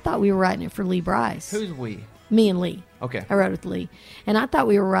Lee. I thought we were writing it for Lee Bryce. Who's we? Me and Lee. Okay. I wrote it with Lee, and I thought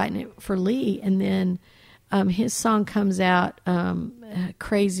we were writing it for Lee, and then his song comes out,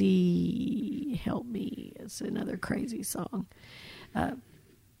 Crazy Help Me. It's another crazy song.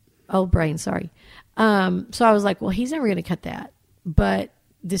 Old Brain, sorry. So I was like, well, he's never going to cut that. But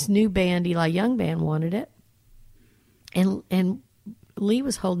this new band, Eli Young Band, wanted it. And Lee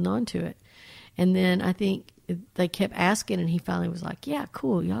was holding on to it. And then I think they kept asking, and he finally was like, yeah,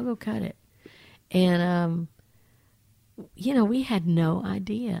 cool, y'all go cut it. And, you know, we had no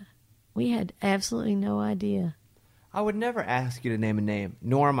idea. We had absolutely no idea. I would never ask you to name a name,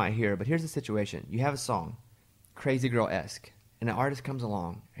 nor am I here, but here's the situation. You have a song, Crazy Girl-esque, and an artist comes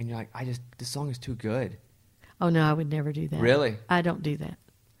along, and you're like, this song is too good. Oh, no, I would never do that. Really? I don't do that.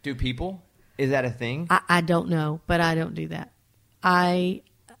 Do people? Is that a thing? I don't know, but I don't do that.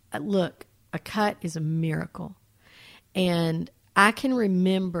 Look, a cut is a miracle. And I can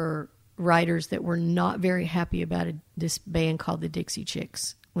remember writers that were not very happy about this band called the Dixie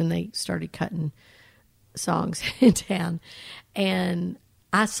Chicks when they started cutting songs in town. And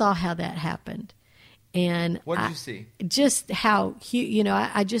I saw how that happened. And what did you see? Just how,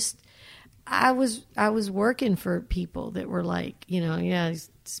 I was working for people that were like,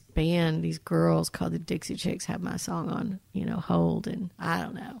 this band, these girls called the Dixie Chicks have my song on, hold, and I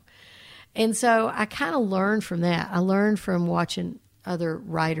don't know. And so I kind of learned from that. I learned from watching other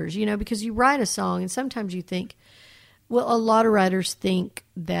writers, because you write a song and sometimes you think, well, a lot of writers think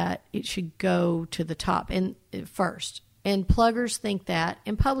that it should go to the top and first. And pluggers think that,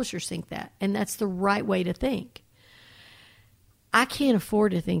 and publishers think that, and that's the right way to think. I can't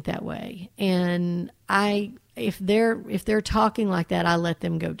afford to think that way, and if they're talking like that, I let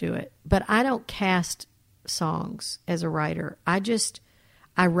them go do it. But I don't cast songs as a writer. I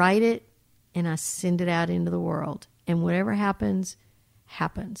write it and I send it out into the world, and whatever happens,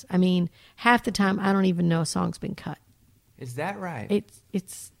 happens. I mean, half the time I don't even know a song's been cut. Is that right?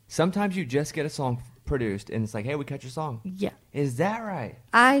 It's sometimes you just get a song produced and it's like, hey, we cut your song. Yeah. Is that right?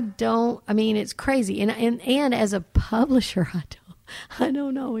 It's crazy. And as a publisher, I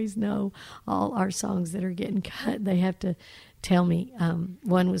don't always know all our songs that are getting cut. They have to tell me.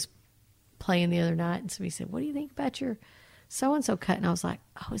 One was playing the other night, and so he said, what do you think about your so-and-so cut? And I was like,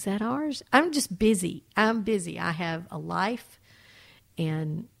 oh, is that ours? I'm just busy. I'm busy. I have a life,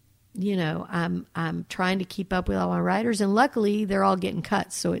 and I'm trying to keep up with all my writers, and luckily they're all getting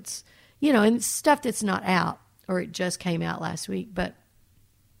cuts. So it's, and it's stuff that's not out, or it just came out last week. But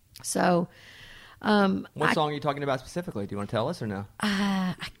so, what song are you talking about specifically? Do you want to tell us or no?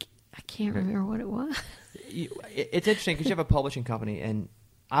 I can't remember what it was. It's interesting because you have a publishing company, and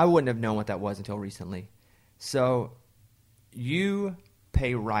I wouldn't have known what that was until recently. So you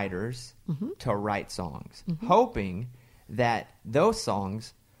pay writers to write songs, hoping that those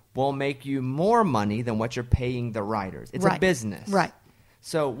songs will make you more money than what you're paying the writers. It's a business. Right.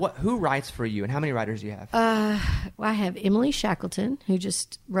 So who writes for you, and how many writers do you have? I have Emily Shackleton, who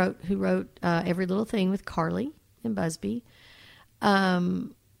wrote Every Little Thing with Carly and Busby.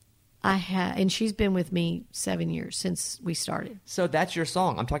 And she's been with me 7 years since we started. So that's your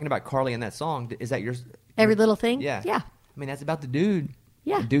song. I'm talking about Carly and that song. Is that yours? Every Little Thing? Yeah. Yeah. I mean, that's about the dude.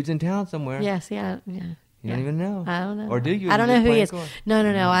 Yeah. The dude's in town somewhere. Yes, yeah. You don't even know. I don't know. Or do you? I don't know who he is. Chord?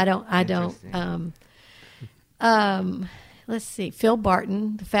 No, I don't. Let's see. Phil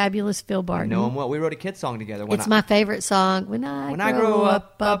Barton, the fabulous Phil Barton. I know him well. We wrote a kid song together. It's my favorite song. When I grow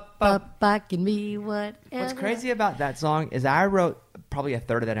up, I can be whatever. What's crazy about that song is I wrote probably a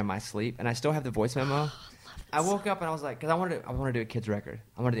third of that in my sleep, and I still have the voice memo. I woke up and I was like, because I wanted to do a kids record.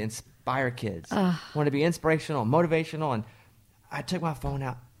 I wanted to inspire kids. I wanted to be inspirational, motivational, and I took my phone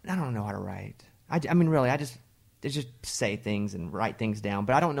out. I don't know how to write. I mean, really, I just say things and write things down,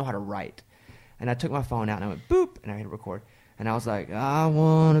 but I don't know how to write. And I took my phone out and I went boop, and I hit record. And I was like, I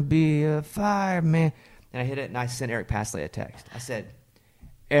want to be a fireman. And I hit it, and I sent Eric Pasley a text. I said,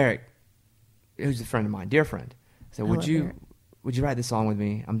 Eric, who's a friend of mine, dear friend. I said, would you write this song with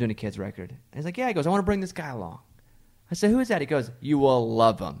me? I'm doing a kids record. And he's like, yeah. He goes, I want to bring this guy along. I said, who is that? He goes, you will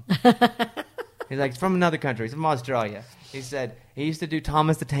love him. He's like, he's from another country. He's from Australia. He said, he used to do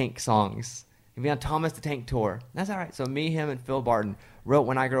Thomas the Tank songs. He'd be on Thomas the Tank tour. That's all right. So me, him, and Phil Barton wrote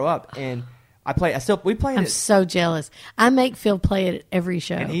When I Grow Up. And we play it. I'm so jealous. I make Phil play it at every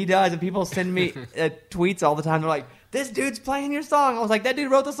show. And he does. And people send me tweets all the time. They're like, this dude's playing your song. I was like, that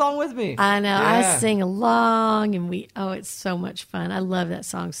dude wrote the song with me. I know. Yeah. I sing along, and it's so much fun. I love that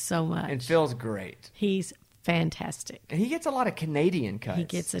song so much. And Phil's great. He's fantastic. And he gets a lot of Canadian cuts. He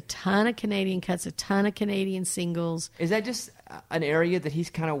gets a ton of Canadian cuts, a ton of Canadian singles. Is that just an area that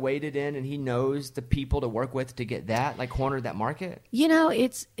he's kind of waded in, and he knows the people to work with to get that, like corner that market?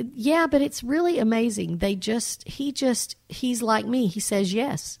 But it's really amazing. He's like me. He says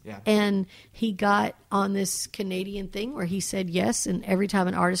yes. Yeah. And he got on this Canadian thing where he said yes, and every time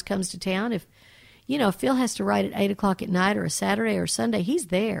an artist comes to town, if Phil has to write at 8:00 at night or a Saturday or Sunday, he's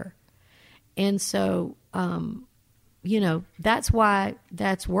there. And so, that's why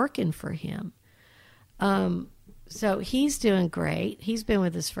that's working for him. So he's doing great. He's been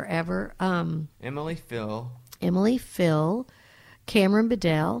with us forever. Emily, Phil, Cameron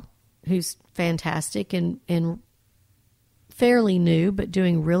Bedell, who's fantastic and fairly new, but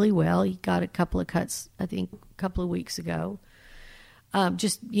doing really well. He got a couple of cuts, I think, a couple of weeks ago.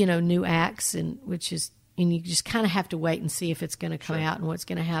 New acts, and you just kind of have to wait and see if it's going to come out and what's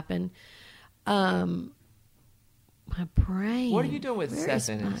going to happen. My brain. What are you doing with Where Seth is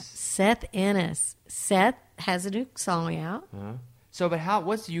Ennis? Seth Ennis. Seth has a new song out. So, but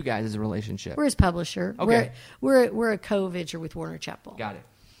what's you guys' relationship? We're his publisher. Okay. We're a co-venture with Warner Chappell. Got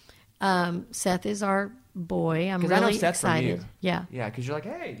it. Seth is our boy. I'm 'Cause really I know Seth excited. from you. Yeah. Yeah, because you're like,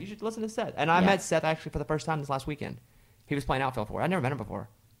 hey, you should listen to Seth. And I Yeah. met Seth actually for the first time this last weekend. He was playing outfield for it. I never met him before.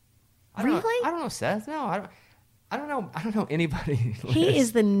 I don't Really? Know, I don't know Seth. No, I don't know anybody. He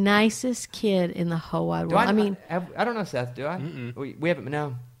is the nicest kid in the whole wide Do world. I mean, I don't know Seth. Do I? We haven't.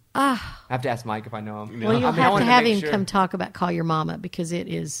 No. I have to ask Mike if I know him. well, you'll I have wanted to have make him sure. come talk about "Call Your Mama" because it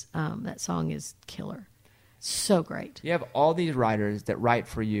is that song is killer, so great. You have all these writers that write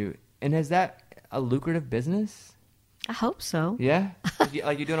for you, and is that a lucrative business? I hope so. Yeah.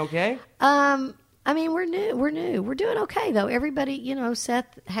 Like you doing okay? I mean, we're new. We're doing okay though. Everybody,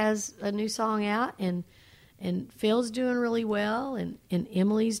 Seth has a new song out, and Phil's doing really well, and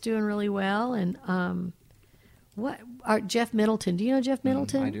Emily's doing really well, and Jeff Middleton. Do you know Jeff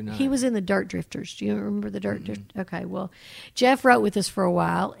Middleton? I do not. He was in the Dirt Drifters. Do you remember the Dirt Drifters? Okay, well, Jeff wrote with us for a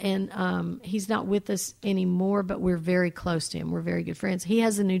while, and he's not with us anymore, but we're very close to him. We're very good friends. He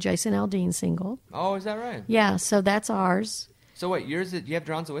has a new Jason Aldean single. Oh, is that right? Yeah, so that's ours. So wait, yours? You have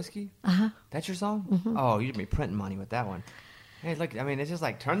Drowns of Whiskey? That's your song? Mm-hmm. Oh, you'd be printing money with that one. Hey, look, I mean, it's just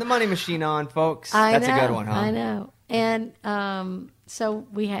like turn the money machine on, folks. That's a good one, huh? I know. And so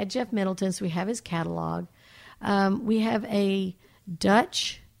we had Jeff Middleton, so we have his catalog. We have a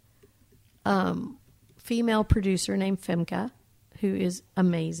Dutch female producer named Femke, who is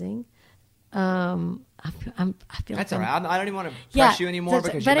amazing. I feel That's like all right. I don't even want to Yeah, press you anymore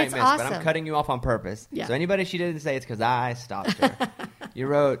because you but might it's miss. But awesome. I'm cutting you off on purpose. Yeah. So anybody she didn't say, it's because I stopped her. You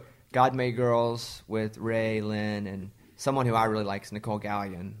wrote God Made Girls with Ray Lynn and someone who I really like is Nicole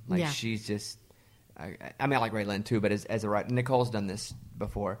Galligan. Like Yeah. she's just. I mean, I like Ray Lynn too, but as a writer, Nicole's done this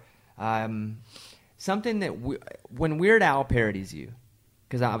before. Something that when Weird Al parodies you,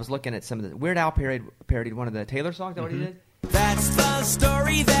 because I was looking at some of the Weird Al parodied one of the Taylor songs. Is that what he did? That's the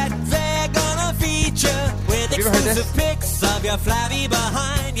story that they're gonna feature with Have you ever heard this? exclusive pics of your flabby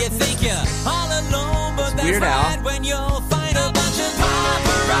behind. You think you're all alone, but that's Weird Al. right when you'll find a bunch of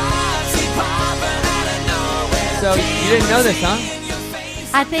paparazzi popping out of nowhere. So you didn't know this, huh? In your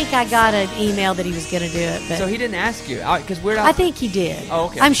face. I think I got an email that he was going to do it, but So he didn't ask you because Weird Al. I think he did. Oh,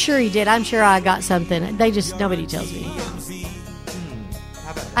 okay. I'm sure he did. I'm sure I got something. Nobody tells me.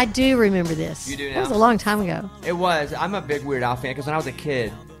 How about- I do remember this. You do That was now? a long time ago. It was. I'm a big Weird Al fan because when I was a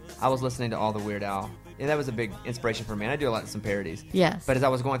kid, I was listening to all the Weird Al, and that was a big inspiration for me. And I do a lot of some parodies. Yes. But as I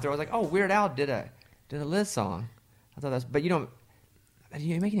was going through, I was like, "Oh, Weird Al did a Liz song." I thought that's. But you don't. Do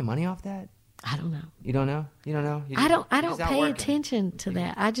you make any money off that? I don't know. You don't know. You don't know. I don't You're just pay out working. attention to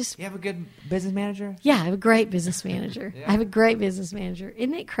that. I just You have a good business manager. Yeah, I have a great business manager. Yeah. I have a great business manager.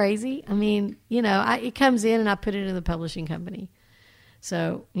 Isn't it crazy? I mean, it comes in and I put it in the publishing company.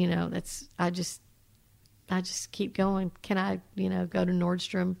 So, that's I just keep going. Can I, go to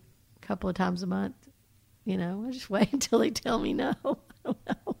Nordstrom a couple of times a month? I just wait until they tell me no. I don't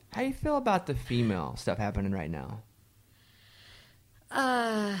know. How do you feel about the female stuff happening right now?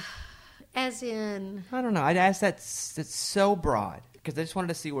 As in, I don't know. I'd ask that's so broad because I just wanted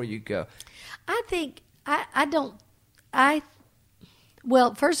to see where you go. I think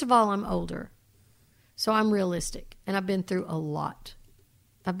well, first of all, I'm older. So I'm realistic and I've been through a lot.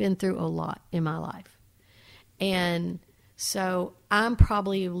 I've been through a lot in my life. And so I'm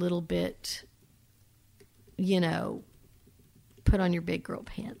probably a little bit, put on your big girl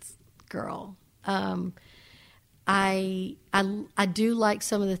pants, girl. I do like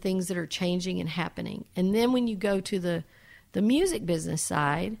some of the things that are changing and happening. And then when you go to the music business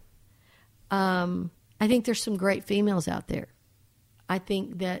side, I think there's some great females out there. I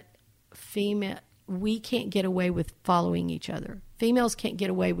think that we can't get away with following each other. Females can't get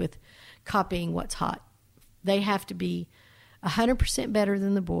away with copying what's hot. They have to be 100% better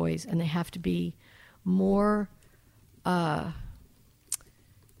than the boys, and they have to be more,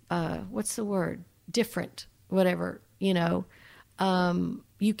 what's the word? Different, whatever, You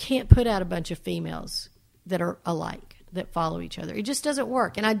can't put out a bunch of females that are alike, that follow each other. It just doesn't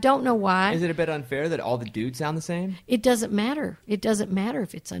work. And I don't know why. Is it a bit unfair that all the dudes sound the same? It doesn't matter. It doesn't matter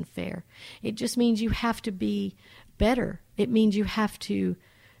if it's unfair. It just means you have to be better. It means you have to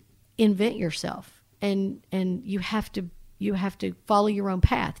invent yourself, and you have to follow your own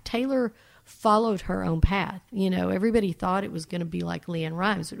path. Taylor followed her own path. Everybody thought it was going to be like Leanne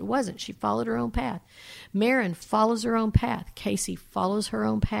Rimes, but it wasn't. She followed her own path. Marin follows her own path. Casey follows her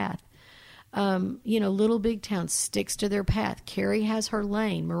own path. Little Big Town sticks to their path. Carrie has her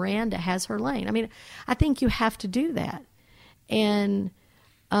lane. Miranda has her lane. I mean, I think you have to do that. And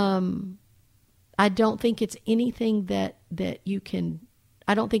I I don't think it's anything that you can.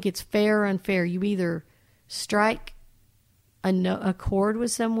 I don't think it's fair or unfair. You either strike a chord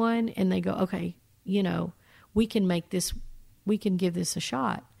with someone and they go, okay, we can give this a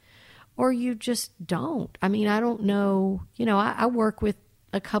shot, or you just don't. I mean, I don't know. I work with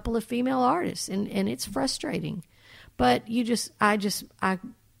a couple of female artists, and it's frustrating, but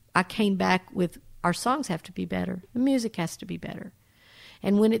I came back with our songs have to be better. The music has to be better,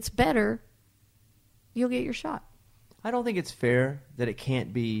 and when it's better, you'll get your shot. I don't think it's fair that it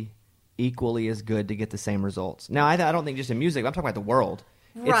can't be equally as good to get the same results. Now, I don't think just in music. I'm talking about the world.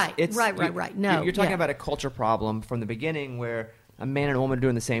 Right. No, you're talking about a culture problem from the beginning where a man and a woman are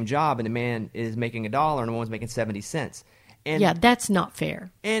doing the same job, and the man is making $1 and the woman's making 70 cents. And, yeah, that's not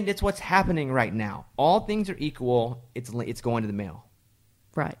fair. And it's what's happening right now. All things are equal. It's going to the male.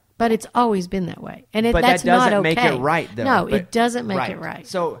 Right. But it's always been that way. And but that's that doesn't not okay. make it right, though. No, But- it doesn't make it right.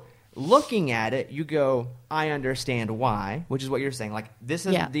 So looking at it, you go, I understand why, which is what you're saying. Like, this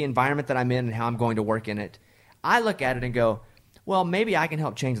is the environment that I'm in and how I'm going to work in it. I look at it and go, well, maybe I can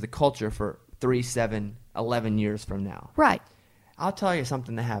help change the culture for 3, 7, 11 years from now. Right. I'll tell you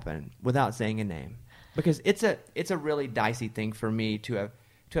something that happened without saying a name, because it's a really dicey thing for me to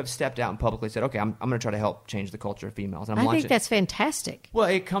have stepped out and publicly said, okay, I'm going to try to help change the culture of females. And I think that's fantastic. Well,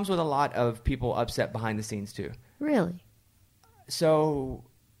 it comes with a lot of people upset behind the scenes too. Really? So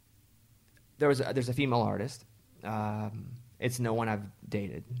there's a female artist. It's no one I've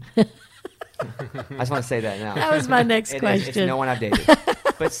dated. I just want to say that now. That was my next question. It's no one I've dated,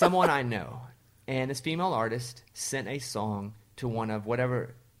 but someone I know. And this female artist sent a song to one of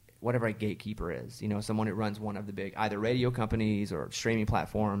whatever a gatekeeper is. Someone who runs one of the big either radio companies or streaming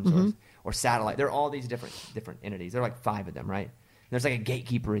platforms or satellite. There are all these different entities. There are like 5 of them, right? And there's like a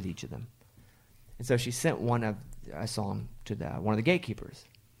gatekeeper at each of them. And so she sent a song to one of the gatekeepers.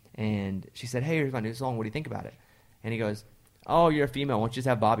 And she said, hey, here's my new song. What do you think about it? And he goes, oh, you're a female. Why don't you just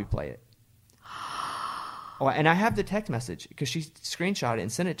have Bobby play it? Oh, and I have the text message because she screenshot it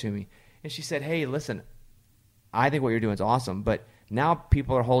and sent it to me. And she said, hey, listen, I think what you're doing is awesome, but now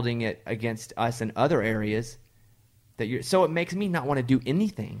people are holding it against us in other areas. So it makes me not want to do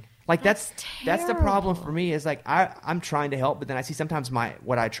anything. Like that's the problem for me is like I'm trying to help, but then I see sometimes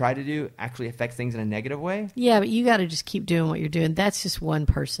what I try to do actually affects things in a negative way. Yeah, but you got to just keep doing what you're doing. That's just one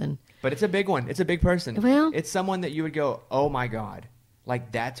person. But it's a big one. It's a big person. Well, it's someone that you would go, oh my God,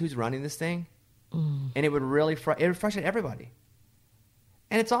 like that's who's running this thing, and it would really it would frustrate everybody.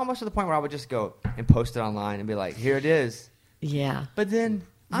 And it's almost to the point where I would just go and post it online and be like, here it is. Yeah. But then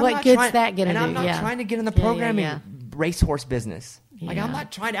what good's that going to do? And I'm not trying to get in the programming racehorse business. Like, Yeah. I'm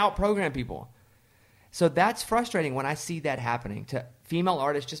not trying to out-program people. So that's frustrating when I see that happening to female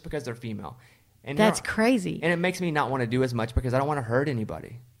artists just because they're female. And That's crazy. And it makes me not want to do as much because I don't want to hurt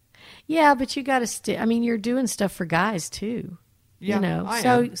anybody. Yeah, but you got to I mean, you're doing stuff for guys, too. Yeah, I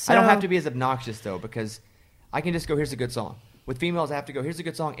am. I don't have to be as obnoxious, though, because I can just go, here's a good song. With females, I have to go, here's a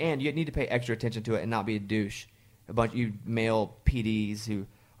good song, and you need to pay extra attention to it and not be a douche. A bunch of you male PDs who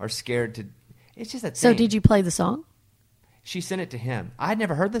are scared to... It's just that So thing. did you play the song? She sent it to him. I had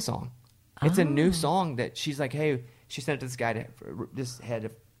never heard the song. It's a new song that she's like, hey, she sent it to this guy, this head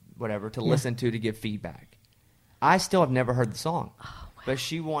of whatever, to listen to give feedback. I still have never heard the song. But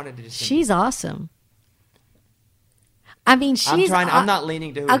she wanted to just... She's awesome. I mean, she's... I'm not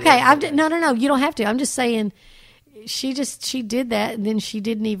leaning to who Okay, it is. no, you don't have to. I'm just saying... She did that, and then she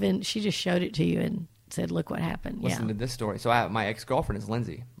just showed it to you and said, look what happened. Listen to this story. So my ex-girlfriend is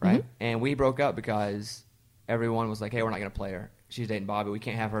Lindsay, right? And we broke up because everyone was like, hey, we're not going to play her. She's dating Bobby. We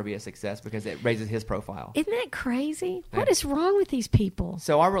can't have her be a success because it raises his profile. Isn't that crazy? Yeah. What is wrong with these people?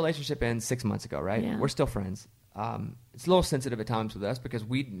 So our relationship ends 6 months ago, right? Yeah. We're still friends. It's a little sensitive at times with us because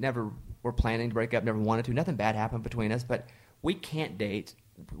we never were planning to break up, never wanted to. Nothing bad happened between us, but we can't date.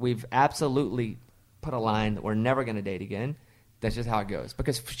 We've absolutely put a line that we're never going to date again. That's just how it goes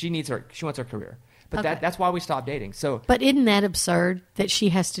because she wants her career. But Okay. that's why we stopped dating. So But isn't that absurd that she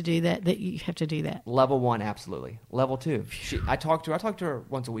has to do that you have to do that? level 1, absolutely. Level 2, I talk to her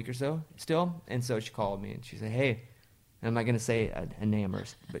once a week or so still, and so she called me and she said, hey, and I'm not going to say a name,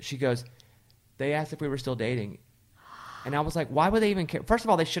 but she goes, they asked if we were still dating. And I was like, why would they even care? First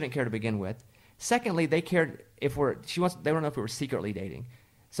of all, they shouldn't care to begin with. Secondly, they cared they don't know if we were secretly dating.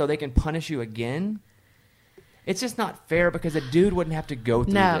 So they can punish you again. It's just not fair because a dude wouldn't have to go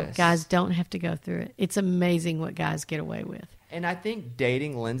through No, this. guys don't have to go through it. It's amazing what guys get away with. And I think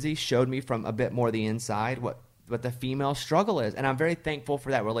dating Lindsay showed me from a bit more the inside what the female struggle is. And I'm very thankful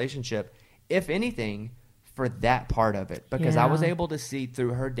for that relationship, if anything, for that part of it. Because I was Yeah. able to see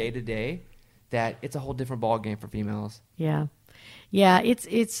through her day-to-day that it's a whole different ballgame for females. Yeah. Yeah,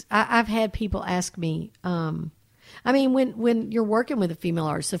 I've had people ask me, I mean, when you're working with a female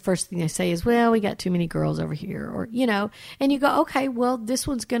artist, the first thing they say is, well, we got too many girls over here, or, and you go, okay, well, this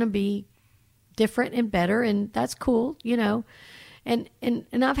one's going to be different and better, and that's cool, and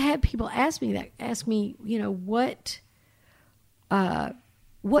I've had people ask me,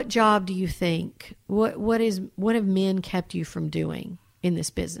 what job do you think, what have men kept you from doing in this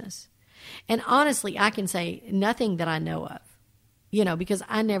business? And honestly, I can say nothing that I know of, because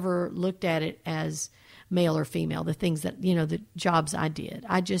I never looked at it as male or female, the things that, the jobs I did.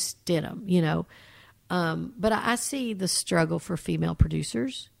 I just did them, but I see the struggle for female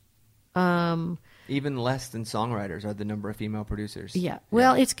producers. Even less than songwriters are the number of female producers. Yeah.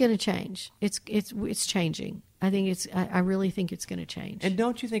 Well, it's going to change. It's changing. I really think it's going to change. And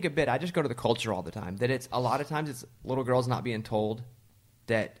don't you think a bit, I just go to the culture all the time, that it's a lot of times it's little girls not being told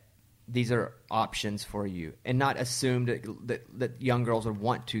that these are options for you, and not assumed that young girls would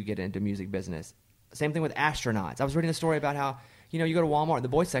want to get into music business. Same thing with astronauts. I was reading a story about how, you go to Walmart, the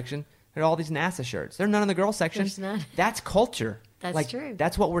boys section, there are all these NASA shirts. There are none in the girls section. There's none. That's culture. That's true.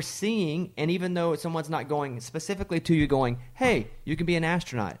 That's what we're seeing, and even though someone's not going specifically to you going, hey, you can be an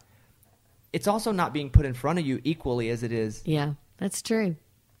astronaut, it's also not being put in front of you equally as it is. Yeah, that's true.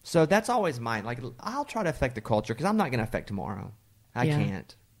 So that's always mine. Like, I'll try to affect the culture because I'm not going to affect tomorrow. I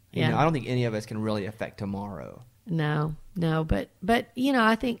can't. I don't think any of us can really affect tomorrow. No, but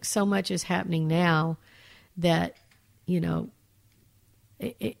I think so much is happening now that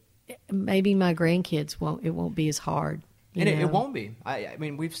maybe my grandkids won't be as hard. And it won't be. I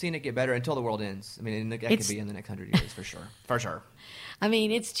mean, we've seen it get better until the world ends. I mean, that could be in the next 100 years for sure. For sure. I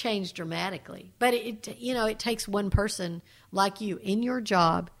mean, it's changed dramatically. But it takes one person like you in your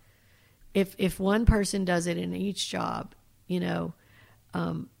job. If one person does it in each job, it'll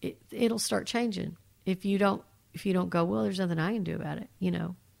start changing. If you don't go, well, there's nothing I can do about it,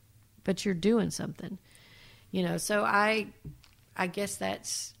 but you're doing something, so I guess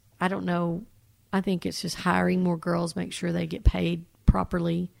that's, I don't know. I think it's just hiring more girls, make sure they get paid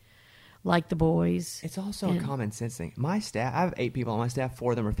properly like the boys. It's also a common sense thing. My staff, I have 8 people on my staff,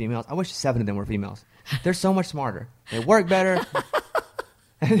 4 of them are females. I wish 7 of them were females. They're so much smarter. They work better.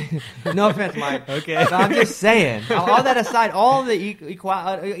 No offense, Mike. Okay. No, I'm just saying. All that aside, all the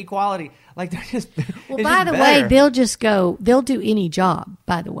equality, like they're just. Well, by the way, they'll do any job.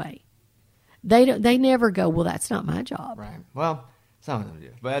 By the way, they never go, well, that's not my job. Right. Well, some of them do,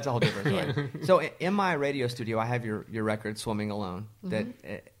 but that's a whole different story. So in my radio studio, I have your record, "Swimming Alone."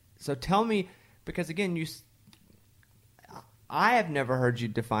 So tell me, because again, I have never heard you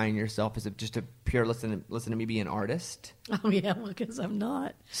define yourself as just a pure listen to me be an artist. Oh yeah, well, because I'm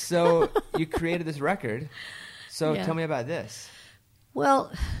not. So you created this record. So tell me about this.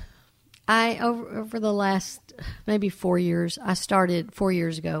 Well, I over the last maybe 4 years, 4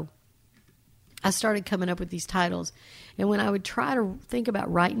 years ago, I started coming up with these titles, and when I would try to think about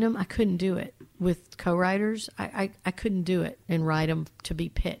writing them, I couldn't do it with co-writers. I couldn't do it and write them to be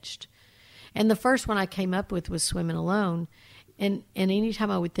pitched. And the first one I came up with was "Swimming Alone." And anytime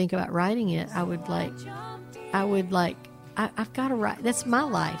I would think about writing it, I've got to write. That's my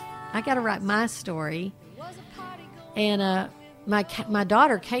life. I got to write my story. And my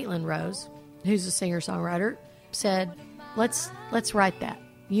daughter Caitlin Rose, who's a singer songwriter, said, "Let's write that.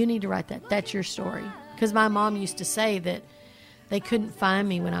 You need to write that. That's your story." Because my mom used to say that they couldn't find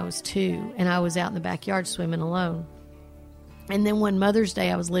me when I was 2, and I was out in the backyard swimming alone. And then one Mother's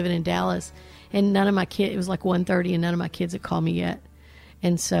Day, I was living in Dallas. And none of my kids, it was like 1:30, and none of my kids had called me yet.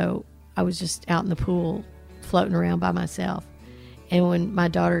 And so I was just out in the pool floating around by myself. And when my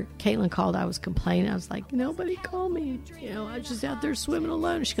daughter Caitlin called, I was complaining. I was like, nobody called me. I was just out there swimming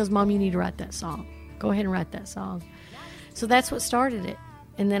alone. She goes, "Mom, you need to write that song. Go ahead and write that song." So that's what started it.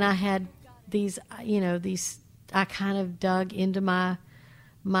 And then I had these, I kind of dug into my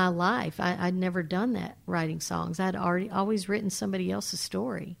life. I'd never done that, writing songs. I'd always written somebody else's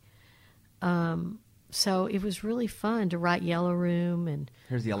story. So it was really fun to write Yellow Room. And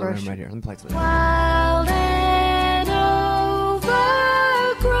here's the Yellow Room right here. Let me play it. Wild and overgrown,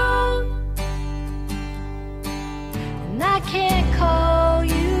 and I can't call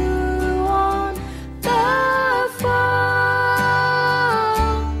you on the phone.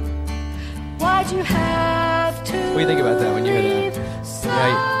 Why'd you have to? What do you think about that when you hear that? leave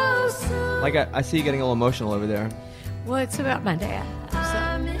so soon? Like I see you getting a little emotional over there. Well, it's about my dad.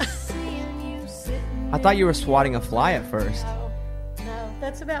 I thought you were swatting a fly at first. No,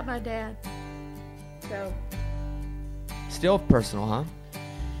 that's about my dad. So, Still personal, huh?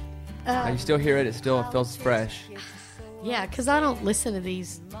 You still hear it. It still feels fresh. yeah, because I don't listen to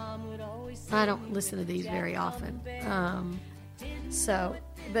these. I don't listen to these very often. So,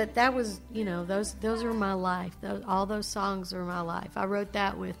 but that was, those are my life. All those songs are my life. I wrote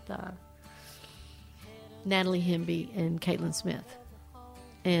that with Natalie Hemby and Caitlin Smith.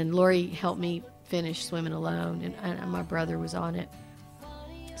 And Lori helped me finish Swimming Alone, and my brother was on it.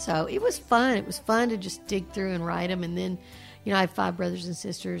 So it was fun. It was fun to just dig through and write them. And then, I have 5 brothers and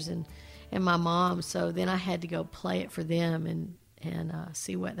sisters and my mom. So then I had to go play it for them and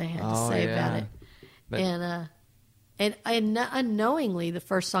see what they had to say about it. But- And unknowingly, the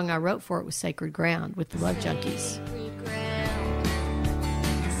first song I wrote for it was Sacred Ground with the Love Junkies. Sacred ground,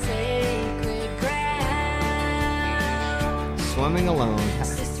 sacred ground. Swimming Alone.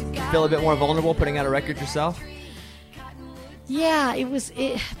 Feel a bit more vulnerable putting out a record yourself? Yeah,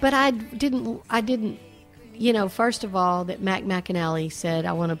 but I didn't, first of all, that Mac McAnally said,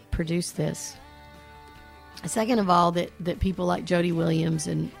 I want to produce this. Second of all, that people like Jody Williams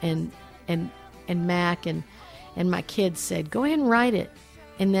and Mac and my kids said, go ahead and write it.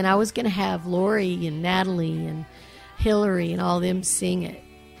 And then I was going to have Lori and Natalie and Hillary and all them sing it.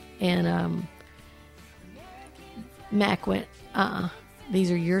 And Mac went,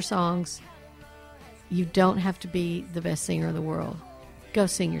 these are your songs. You don't have to be the best singer in the world. Go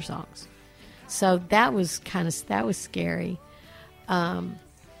sing your songs. So that was scary. And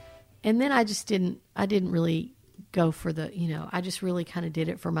then I didn't really go for I just really kind of did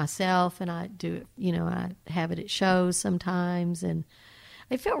it for myself, and I do it, I have it at shows sometimes, and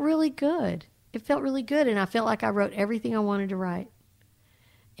it felt really good. And I felt like I wrote everything I wanted to write.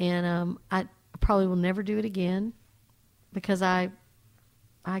 And I probably will never do it again because who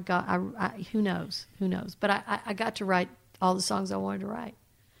knows? But I got to write all the songs I wanted to write.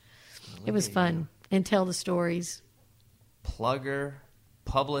 It was fun and tell the stories. Plugger,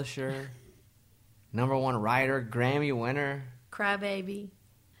 publisher, #1 writer, Grammy winner. Crybaby.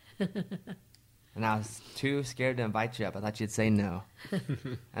 And I was too scared to invite you up. I thought you'd say no.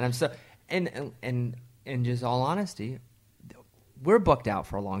 And I'm so and in just all honesty, we're booked out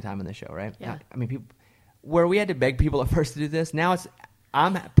for a long time in the show, right? Yeah. I mean, people, where we had to beg people at first to do this, now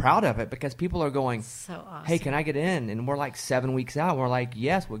I'm proud of it because people are going, So awesome. hey, can I get in? And we're like 7 weeks out. And we're like,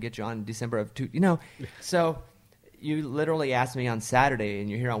 yes, we'll get you on December of So you literally asked me on Saturday and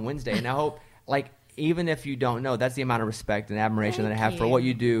you're here on Wednesday. And I hope, even if you don't know, that's the amount of respect and admiration that I have for what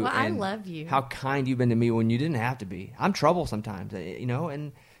you do. Well, I and love you. how kind you've been to me when you didn't have to be. I'm trouble sometimes,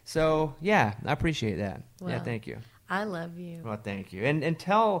 and so, yeah, I appreciate that. Yeah, Well, thank you. I love you. Well, thank you. And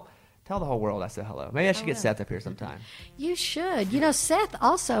tell the whole world I said hello. Maybe I should get will. Seth up here sometime. You should. Seth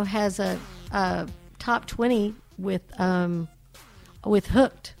also has a top 20 with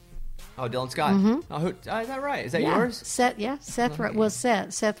Hooked. Oh, Dylan Scott. Mm-hmm. Is that right? Is that yours? Seth Seth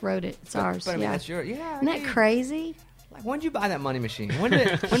wrote it. It's ours. But I mean, yeah. that's yours. Yeah. Isn't that crazy? When did you buy that money machine? When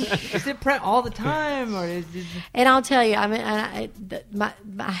does it print all the time, or is it... And I'll tell you,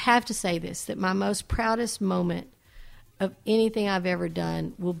 I have to say this, that my most proudest moment of anything I've ever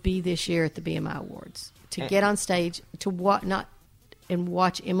done will be this year at the BMI Awards. To get on stage and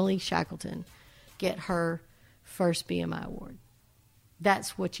watch Emily Shackleton get her first BMI award.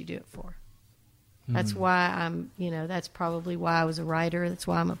 That's what you do it for. That's why that's probably why I was a writer. That's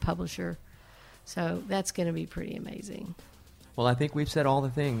why I'm a publisher. So that's going to be pretty amazing. Well, I think we've said all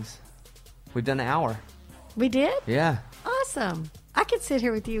the things. We've done an hour. We did? Yeah. Awesome. I could sit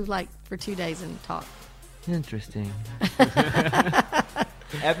here with you for 2 days and talk. Interesting.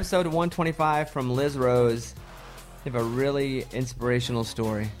 Episode 125 from Liz Rose. You have a really inspirational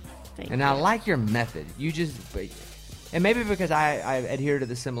story. Thank and you. I like your method. And maybe because I adhere to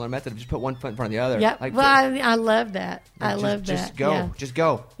the similar method of just put one foot in front of the other. Yep. I love that. I love that. Just go. Yeah. Just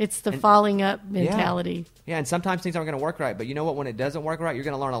go. It's the falling up mentality. Yeah, and sometimes things aren't going to work right. But you know what? When it doesn't work right, you're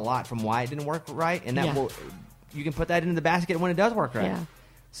going to learn a lot from why it didn't work right. And you can put that into the basket when it does work right. Yeah.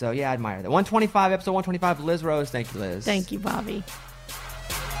 So, yeah, I admire that. Episode 125, Liz Rose. Thank you, Liz. Thank you, Bobby.